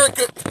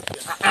 America,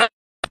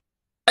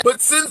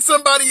 but send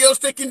somebody else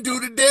that can do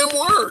the damn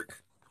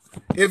work.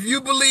 If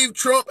you believe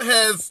Trump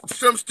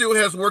still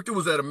has work to do,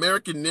 was that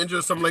American Ninja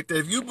or something like that?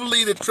 If you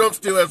believe that Trump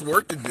still has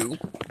work to do,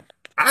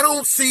 I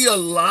don't see a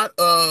lot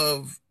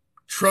of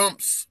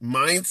Trump's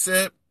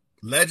mindset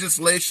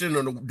legislation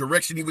or the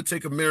direction he would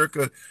take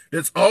America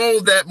that's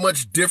all that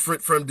much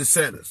different from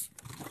DeSantis.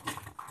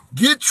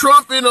 Get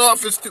Trump in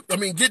office. Get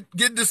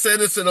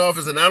DeSantis in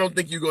office, and I don't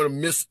think you're going to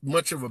miss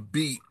much of a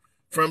beat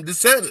from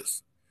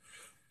DeSantis.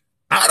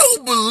 I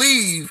don't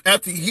believe,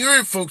 after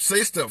hearing folks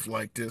say stuff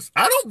like this,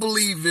 I don't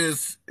believe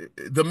it's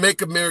the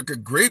Make America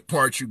Great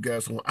part you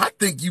guys want. I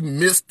think you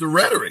missed the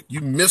rhetoric. You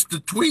missed the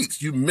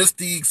tweets. You missed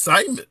the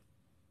excitement.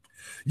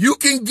 You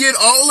can get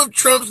all of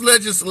Trump's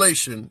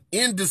legislation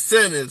in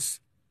DeSantis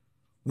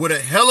with a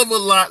hell of a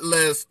lot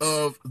less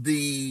of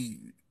the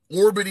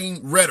orbiting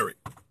rhetoric.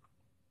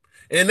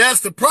 And that's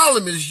the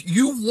problem, is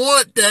you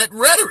want that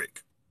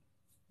rhetoric,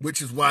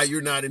 which is why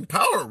you're not in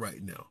power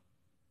right now.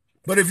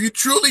 But if you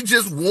truly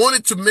just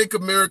wanted to make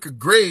America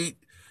great,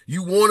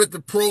 you wanted the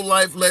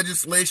pro-life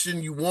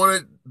legislation, you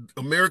wanted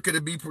America to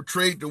be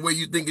portrayed the way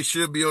you think it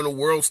should be on the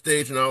world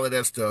stage and all of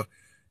that stuff,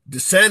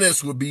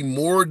 DeSantis would be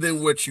more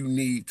than what you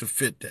need to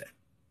fit that.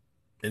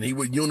 And he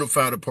would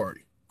unify the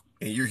party.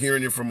 And you're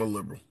hearing it from a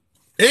liberal.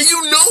 And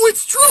you know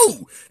it's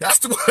true.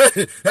 That's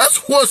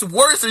what's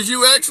worse, is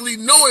you actually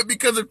know it,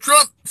 because if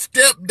Trump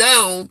stepped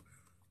down,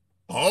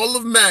 all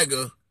of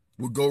MAGA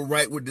would go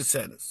right with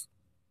DeSantis.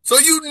 So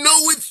you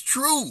know it's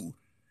true.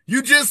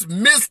 You just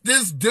missed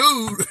this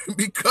dude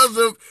because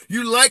of,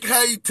 you like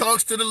how he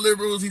talks to the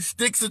liberals. He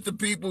sticks it to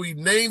people. He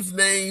names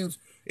names,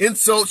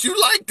 insults. You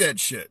like that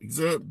shit. He's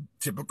a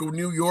typical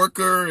New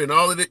Yorker and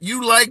all of that.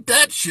 You like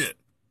that shit.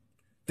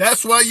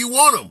 That's why you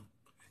want him.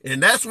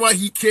 And that's why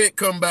he can't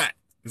come back.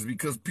 It's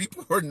because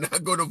people are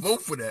not going to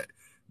vote for that.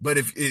 But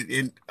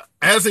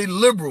as a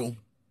liberal,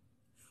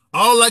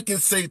 all I can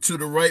say to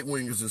the right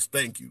wingers is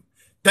thank you.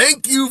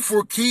 Thank you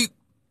for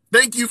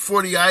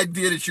the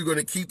idea that you're going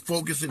to keep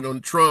focusing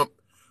on Trump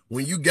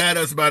when you got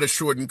us by the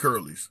short and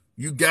curlies.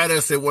 You got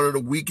us at one of the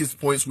weakest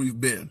points we've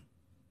been.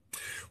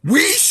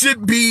 We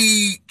should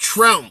be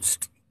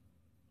trounced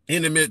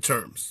in the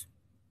midterms.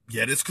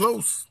 Yet it's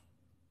close.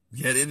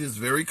 Yet it is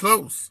very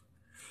close.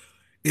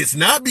 It's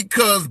not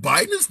because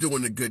Biden is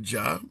doing a good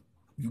job.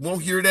 You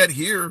won't hear that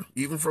here,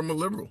 even from a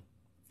liberal.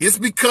 It's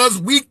because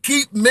we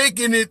keep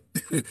making it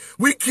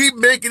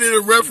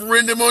a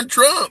referendum on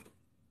Trump.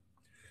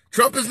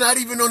 Trump is not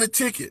even on a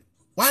ticket.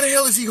 Why the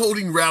hell is he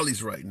holding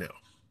rallies right now?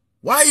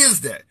 Why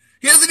is that?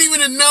 He hasn't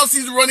even announced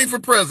he's running for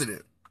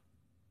president.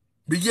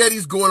 But yet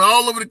he's going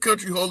all over the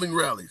country holding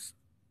rallies.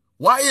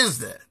 Why is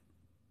that?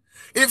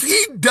 If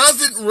he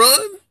doesn't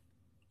run,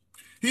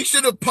 he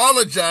should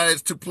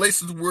apologize to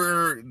places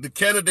where the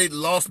candidate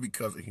lost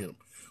because of him.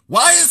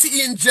 Why is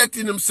he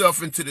injecting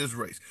himself into this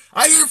race?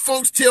 I hear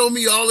folks tell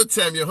me all the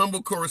time, your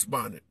humble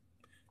correspondent,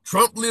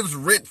 Trump lives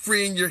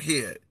rent-free in your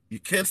head. You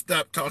can't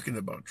stop talking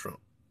about Trump.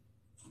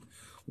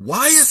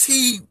 Why is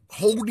he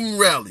holding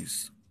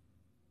rallies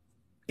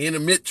in a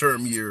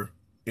midterm year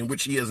in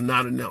which he has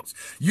not announced?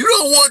 You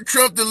don't want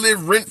Trump to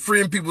live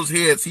rent-free in people's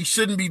heads. He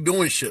shouldn't be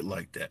doing shit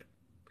like that.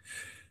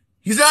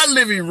 He's not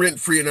living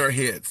rent-free in our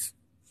heads.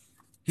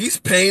 He's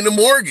paying a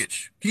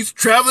mortgage. He's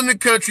traveling the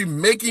country,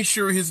 making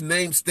sure his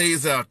name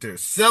stays out there,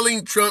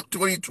 selling Trump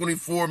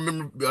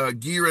 2024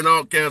 gear and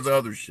all kinds of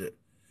other shit.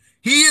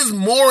 He is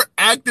more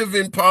active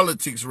in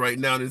politics right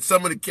now than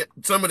some of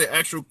the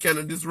actual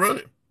candidates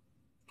running.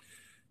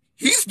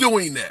 He's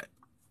doing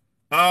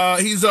that.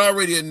 He's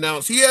already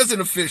announced. He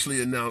hasn't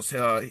officially announced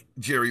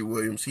Jerry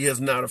Williams. He has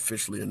not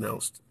officially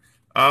announced.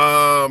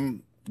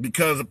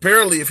 Because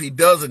apparently if he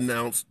does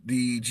announce,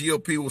 the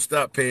GOP will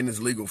stop paying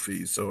his legal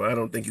fees. So I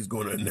don't think he's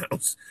going to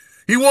announce.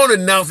 He won't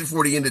announce it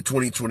before the end of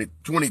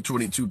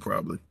 2022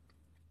 probably.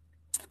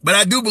 But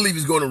I do believe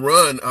he's going to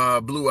run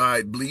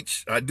Blue-Eyed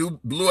Bleach.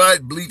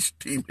 Blue-Eyed Bleach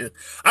team.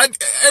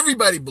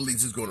 Everybody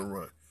believes he's going to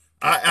run.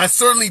 I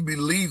certainly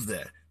believe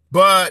that.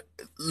 But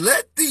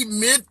let the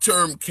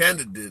midterm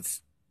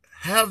candidates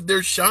have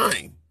their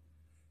shine.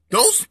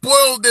 Don't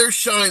spoil their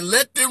shine.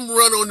 Let them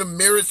run on the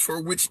merits for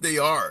which they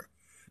are.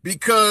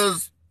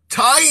 Because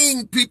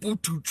tying people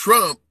to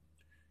Trump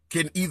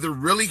can either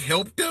really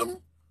help them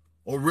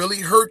or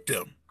really hurt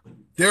them.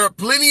 There are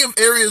plenty of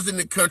areas in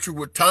the country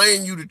where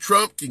tying you to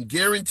Trump can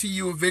guarantee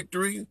you a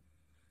victory,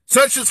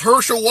 such as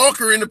Herschel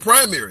Walker in the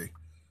primary.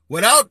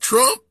 Without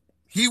Trump,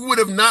 he would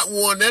have not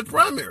won that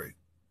primary.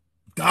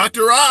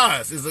 Dr.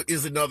 Oz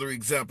is another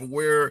example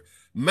where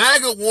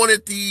MAGA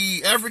wanted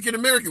the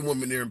African-American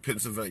woman there in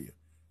Pennsylvania.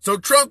 So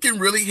Trump can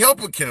really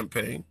help a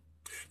campaign,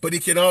 but he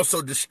can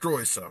also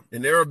destroy some.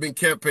 And there have been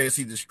campaigns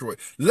he destroyed.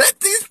 Let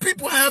these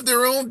people have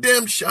their own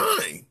damn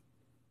shine.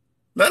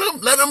 Let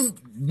them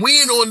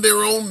win on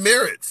their own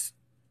merits.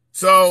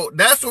 So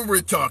that's what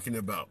we're talking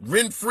about.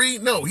 Rent-free?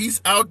 No,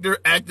 he's out there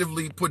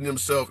actively putting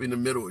himself in the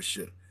middle of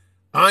shit.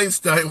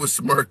 Einstein was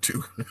smart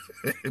too.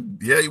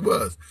 Yeah, he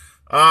was.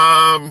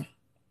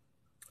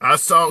 I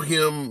saw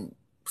him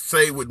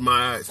say with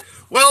my eyes.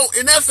 Well,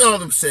 and that's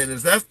all I'm saying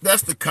is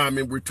that's the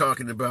comment we're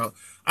talking about.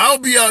 I'll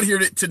be out here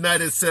tonight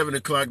at 7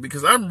 o'clock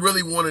because I'm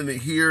really wanting to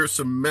hear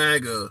some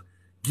MAGA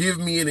give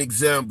me an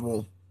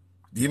example,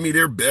 give me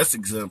their best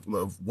example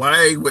of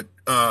why what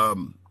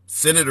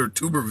Senator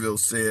Tuberville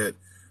said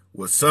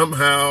was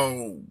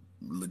somehow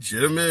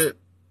legitimate,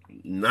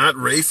 not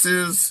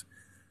racist,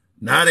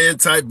 not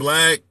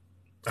anti-black.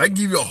 I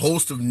give you a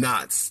host of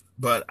nots,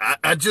 but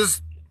I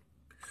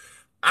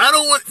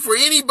don't want, for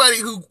anybody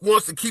who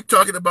wants to keep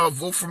talking about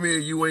vote for me or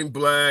you ain't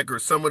black or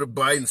some of the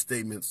Biden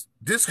statements,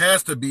 this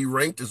has to be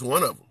ranked as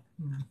one of them.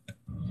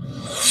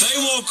 They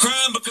want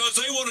crime because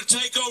they want to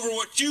take over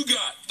what you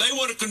got. They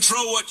want to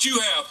control what you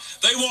have.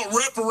 They want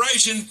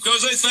reparation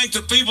because they think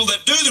the people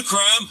that do the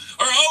crime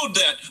are owed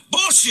that.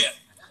 Bullshit.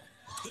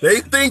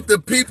 They think the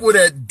people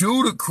that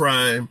do the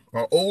crime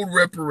are owed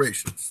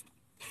reparations.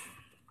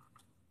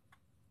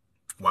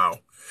 Wow.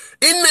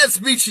 In that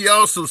speech, he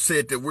also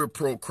said that we're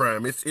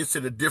pro-crime. It's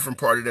in a different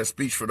part of that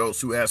speech for those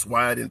who ask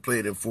why I didn't play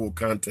it in full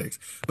context.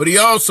 But he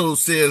also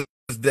says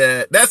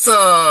that that's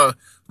a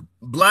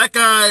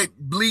black-eyed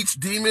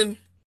bleached demon.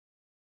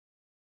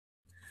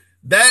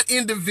 That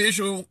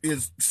individual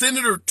is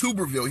Senator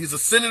Tuberville. He's a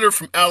senator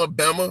from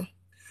Alabama.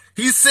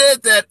 He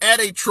said that at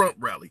a Trump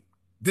rally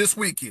this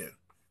weekend,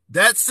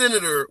 that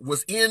senator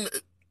was in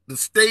the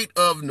state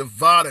of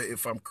Nevada,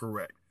 if I'm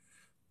correct,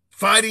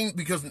 fighting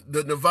because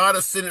the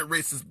Nevada Senate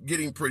race is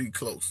getting pretty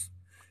close.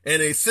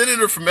 And a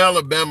senator from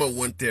Alabama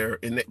went there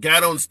and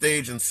got on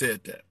stage and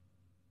said that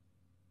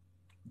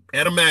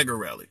at a MAGA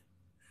rally.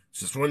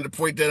 Just wanted to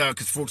point that out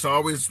because folks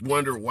always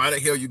wonder why the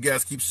hell you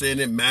guys keep saying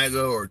that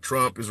MAGA or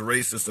Trump is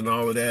racist and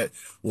all of that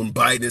when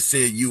Biden has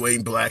said you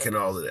ain't black and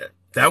all of that.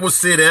 That was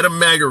said at a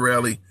MAGA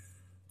rally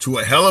to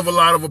a hell of a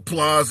lot of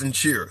applause and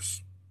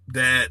cheers.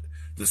 That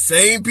the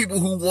same people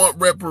who want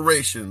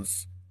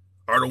reparations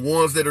are the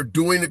ones that are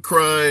doing the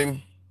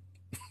crime.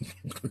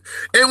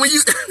 And when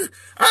you,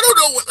 I don't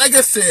know, like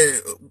I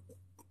said,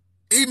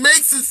 it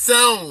makes it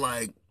sound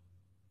like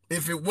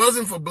if it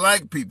wasn't for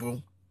black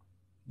people,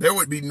 there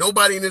would be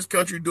nobody in this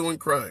country doing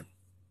crime.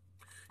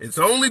 It's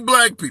only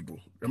black people.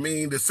 I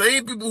mean, the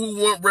same people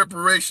who want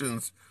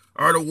reparations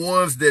are the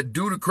ones that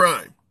do the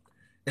crime.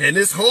 And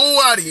this whole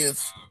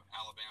audience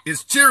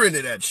is cheering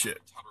to that shit.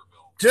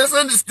 Just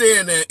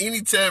understand that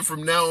anytime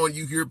from now on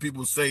you hear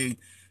people say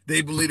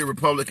they believe the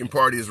Republican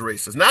Party is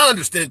racist. Now I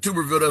understand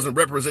Tuberville doesn't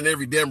represent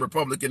every damn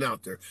Republican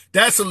out there.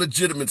 That's a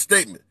legitimate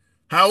statement.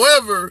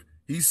 However,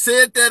 he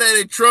said that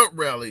at a Trump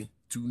rally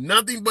to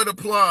nothing but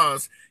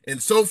applause,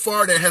 and so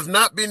far there has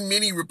not been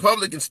many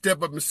Republicans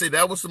step up and say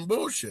that was some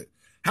bullshit.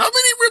 How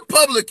many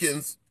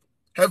Republicans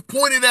have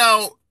pointed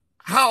out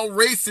how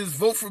racist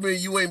vote for me,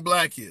 you ain't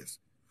black is?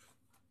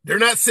 They're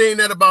not saying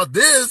that about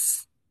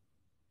this.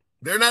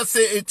 They're not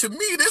saying, and to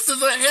me, this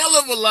is a hell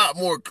of a lot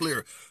more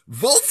clear.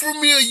 Vote for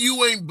me or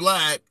you ain't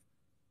black,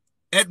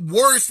 at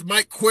worst,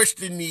 might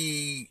question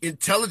the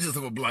intelligence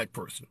of a black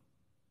person.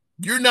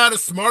 You're not a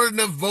smart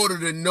enough voter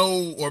to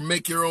know or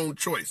make your own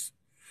choice.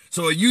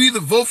 So you either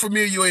vote for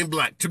me or you ain't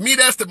black. To me,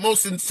 that's the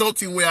most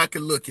insulting way I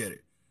can look at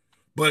it.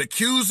 But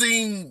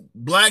accusing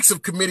blacks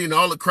of committing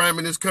all the crime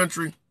in this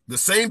country, the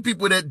same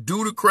people that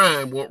do the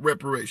crime want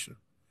reparation.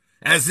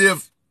 As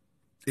if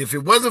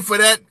it wasn't for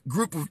that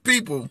group of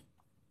people,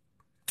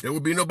 there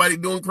would be nobody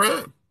doing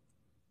crime.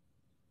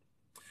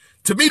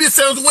 To me, this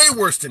sounds way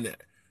worse than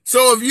that.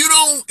 So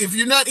if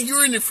you're not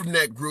hearing it from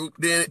that group,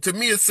 then to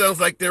me, it sounds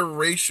like their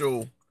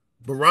racial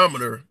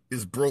barometer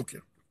is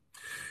broken.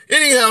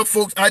 Anyhow,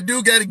 folks, I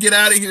do got to get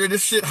out of here.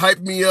 This shit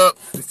hyped me up.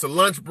 It's a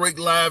lunch break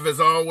live as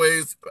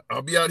always.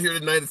 I'll be out here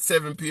tonight at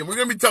 7 p.m. We're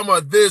going to be talking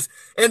about this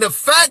and the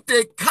fact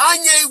that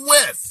Kanye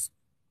West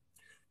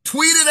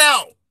tweeted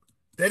out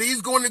that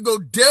he's going to go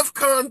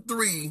DEFCON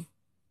 3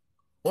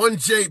 on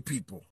J people.